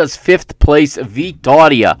 So does fifth place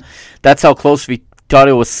Vitória. That's how close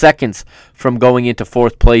Vitória was seconds from going into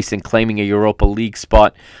fourth place and claiming a Europa League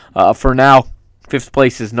spot. For now, fifth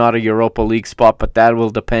place is not a Europa League spot, but that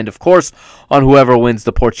will depend, of course, on whoever wins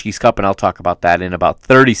the Portuguese Cup, and I'll talk about that in about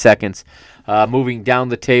 30 seconds. Moving down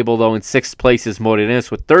the table, though, in sixth place is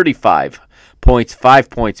Moreirense with 35 points, 5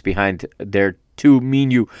 points behind their two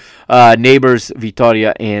Minho neighbors,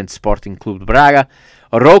 Vitória and Sporting Clube Braga.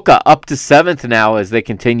 Aroca up to seventh now as they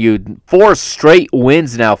continued 4 straight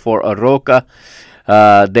wins now for Aroca.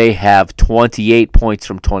 They have 28 points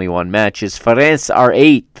from 21 matches. Farense are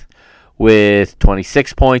 8th with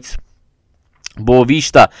 26 points.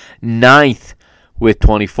 Boavista 9th with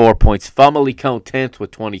 24 points. Famalicão 10th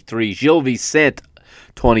with 23. Gil Vicente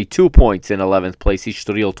 22 points in 11th place.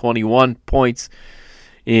 Estoril 21 points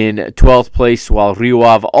in 12th place, while Rio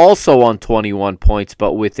Ave also on 21 points,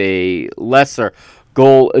 but with a lesser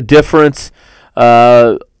goal difference.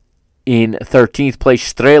 In 13th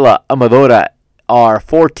place, Estrela Amadora are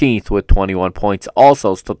 14th with 21 points.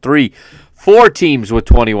 Also, still 4 teams with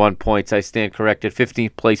 21 points. I stand corrected.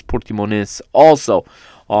 15th place, Portimonense also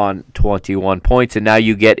on 21 points. And now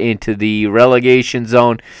you get into the relegation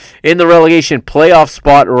zone. In the relegation playoff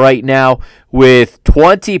spot right now with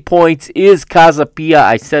 20 points is Casa Pia.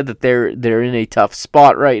 I said that they're in a tough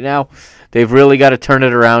spot right now. They've really got to turn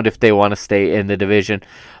it around if they want to stay in the division.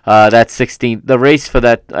 That 16th, the race for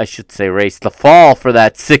that, the fall for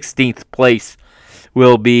that 16th place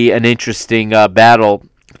will be an interesting battle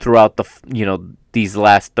throughout these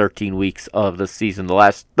last 13 weeks of the season, the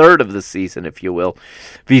last third of the season, if you will.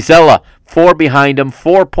 Vizela, 4 behind them,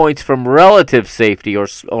 4 points from relative safety or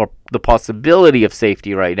the possibility of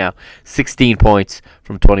safety right now. 16 points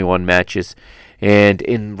from 21 matches. And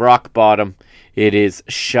in rock bottom, it is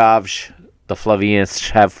Chaves. The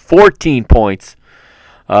Flavians have 14 points,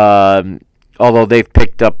 although they've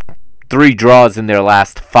picked up 3 draws in their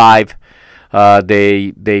last 5.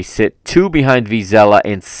 They sit 2 behind Vizela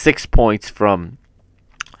and 6 points from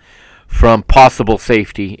possible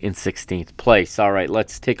safety in 16th place. All right,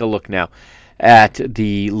 let's take a look now at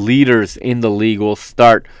the leaders in the league. We'll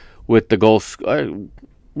start with the goals.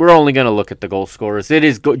 We're only going to look at the goal scorers. It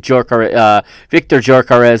is Victor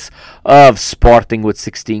Gyökeres of Sporting with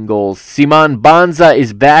 16 goals. Simon Banza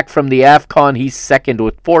is back from the AFCON. He's second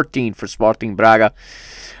with 14 for Sporting Braga.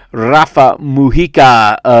 Rafa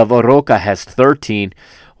Mujica of Oroca has 13,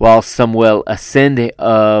 while Samuel Ascende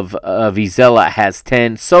of Vizela has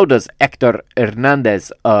 10. So does Hector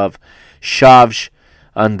Hernandez of Chaves.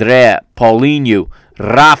 Andrea Paulinho,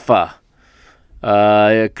 Rafa,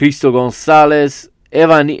 Cristo Gonzalez,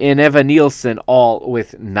 Evan Nielsen, all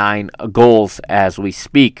with 9 goals as we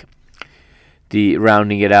speak. The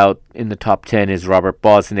rounding it out in the top 10 is Robert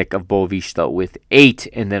Bosnick of Boavista with 8,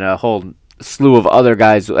 and then a whole slew of other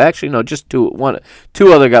guys. Actually, no, just one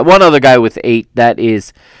other guy with 8. That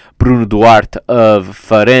is Bruno Duarte of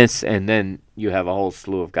Farense, and then you have a whole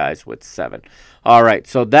slew of guys with 7. All right,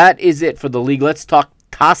 so that is it for the league. Let's talk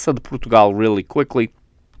Taça de Portugal really quickly.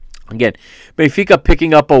 Again, Benfica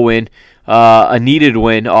picking up a win, a needed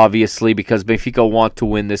win, obviously, because Benfica want to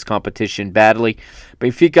win this competition badly.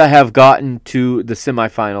 Benfica have gotten to the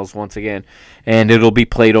semifinals once again, and it'll be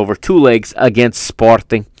played over 2 legs against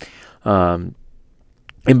Sporting. In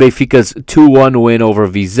Benfica's 2-1 win over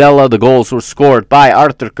Vizela, the goals were scored by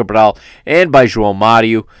Arthur Cabral and by João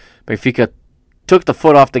Mário. Benfica took the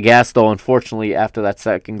foot off the gas, though, unfortunately, after that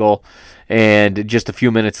second goal. And just a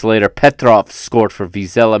few minutes later, Petrov scored for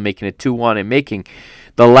Vizela, making it 2-1 and making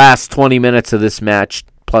the last 20 minutes of this match,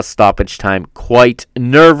 plus stoppage time, quite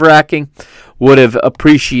nerve-wracking. Would have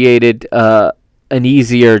appreciated an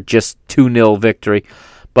easier just 2-0 victory.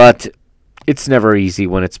 But it's never easy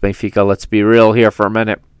when it's Benfica. Let's be real here for a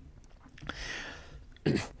minute.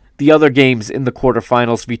 The other games in the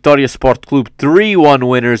quarterfinals, Vitória Sport Clube 3-1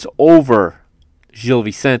 winners over Gil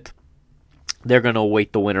Vicente. They're going to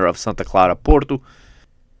await the winner of Santa Clara Porto.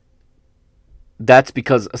 That's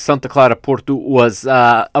because Santa Clara Porto was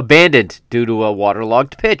abandoned due to a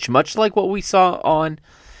waterlogged pitch, much like what we saw on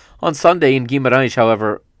Sunday in Guimarães.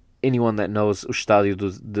 However, anyone that knows o Estádio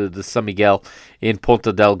de São Miguel in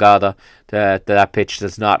Ponta Delgada, that pitch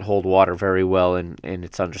does not hold water very well, and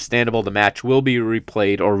it's understandable. The match will be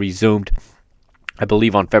replayed or resumed, I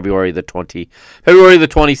believe, on February the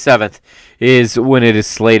 27th is when it is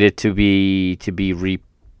slated to be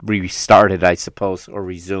restarted, I suppose, or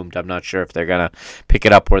resumed. I'm not sure if they're going to pick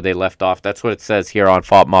it up where they left off. That's what it says here on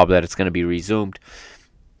FOTMob, that it's going to be resumed.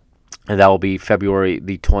 And that will be February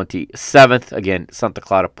the 27th. Again, Santa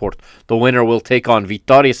Clara Porto. The winner will take on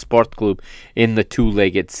Vitória Sport Clube in the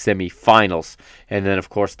 2-legged semifinals. And then, of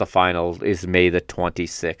course, the final is May the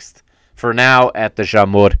 26th. For now, at the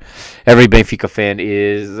Jamor, every Benfica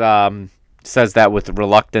fan says that with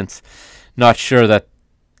reluctance. Not sure that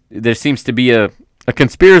there seems to be a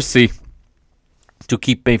conspiracy to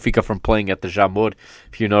keep Benfica from playing at the Jamor.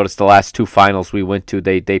 If you notice, the last 2 finals we went to,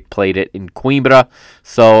 they played it in Coimbra.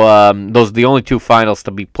 So those are the only 2 finals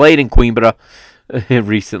to be played in Coimbra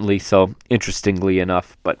recently. So interestingly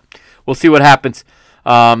enough, but we'll see what happens.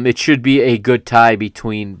 It should be a good tie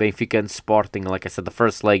between Benfica and Sporting. Like I said, the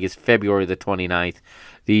first leg is February the 29th.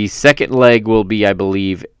 The second leg will be, I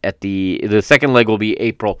believe, the second leg will be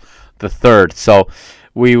April the 3rd. So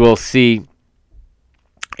we will see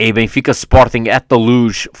a Benfica Sporting at the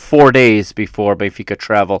Luge 4 days before Benfica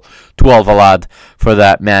travel to Alvalade for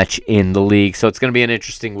that match in the league. So it's going to be an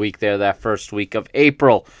interesting week there, that first week of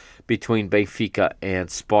April between Benfica and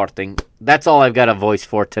Sporting. That's all I've got a voice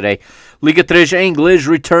for today. Liga 3 English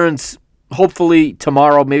returns hopefully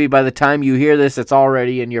tomorrow. Maybe by the time you hear this, it's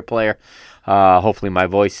already in your player. Hopefully my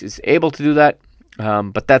voice is able to do that.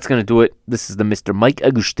 But that's going to do it. This is the Mr. Mike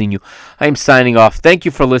Agustino. I am signing off. Thank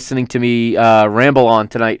you for listening to me ramble on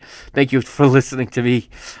tonight. Thank you for listening to me,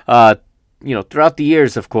 throughout the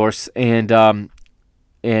years, of course. And I'm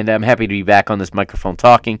happy to be back on this microphone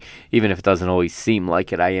talking, even if it doesn't always seem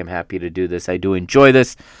like it. I am happy to do this. I do enjoy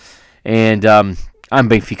this. And I'm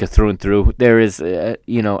Benfica through and through. There is, I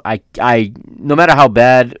no matter how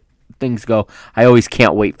bad things go, I always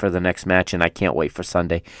can't wait for the next match, and I can't wait for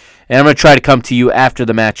Sunday. And I'm going to try to come to you after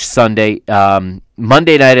the match Sunday,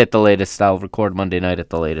 Monday night at the latest. I'll record Monday night at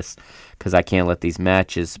the latest because I can't let these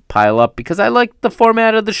matches pile up, because I like the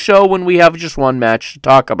format of the show when we have just one match to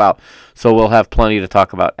talk about. So we'll have plenty to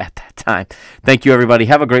talk about at that time. Thank you, everybody.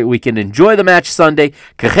 Have a great weekend. Enjoy the match Sunday.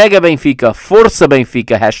 Carrega Benfica, Força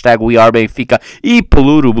Benfica, hashtag We Are Benfica, e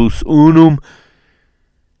pluribus unum.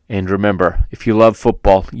 And remember, if you love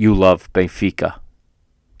football, you love Benfica.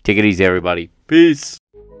 Take it easy, everybody. Peace.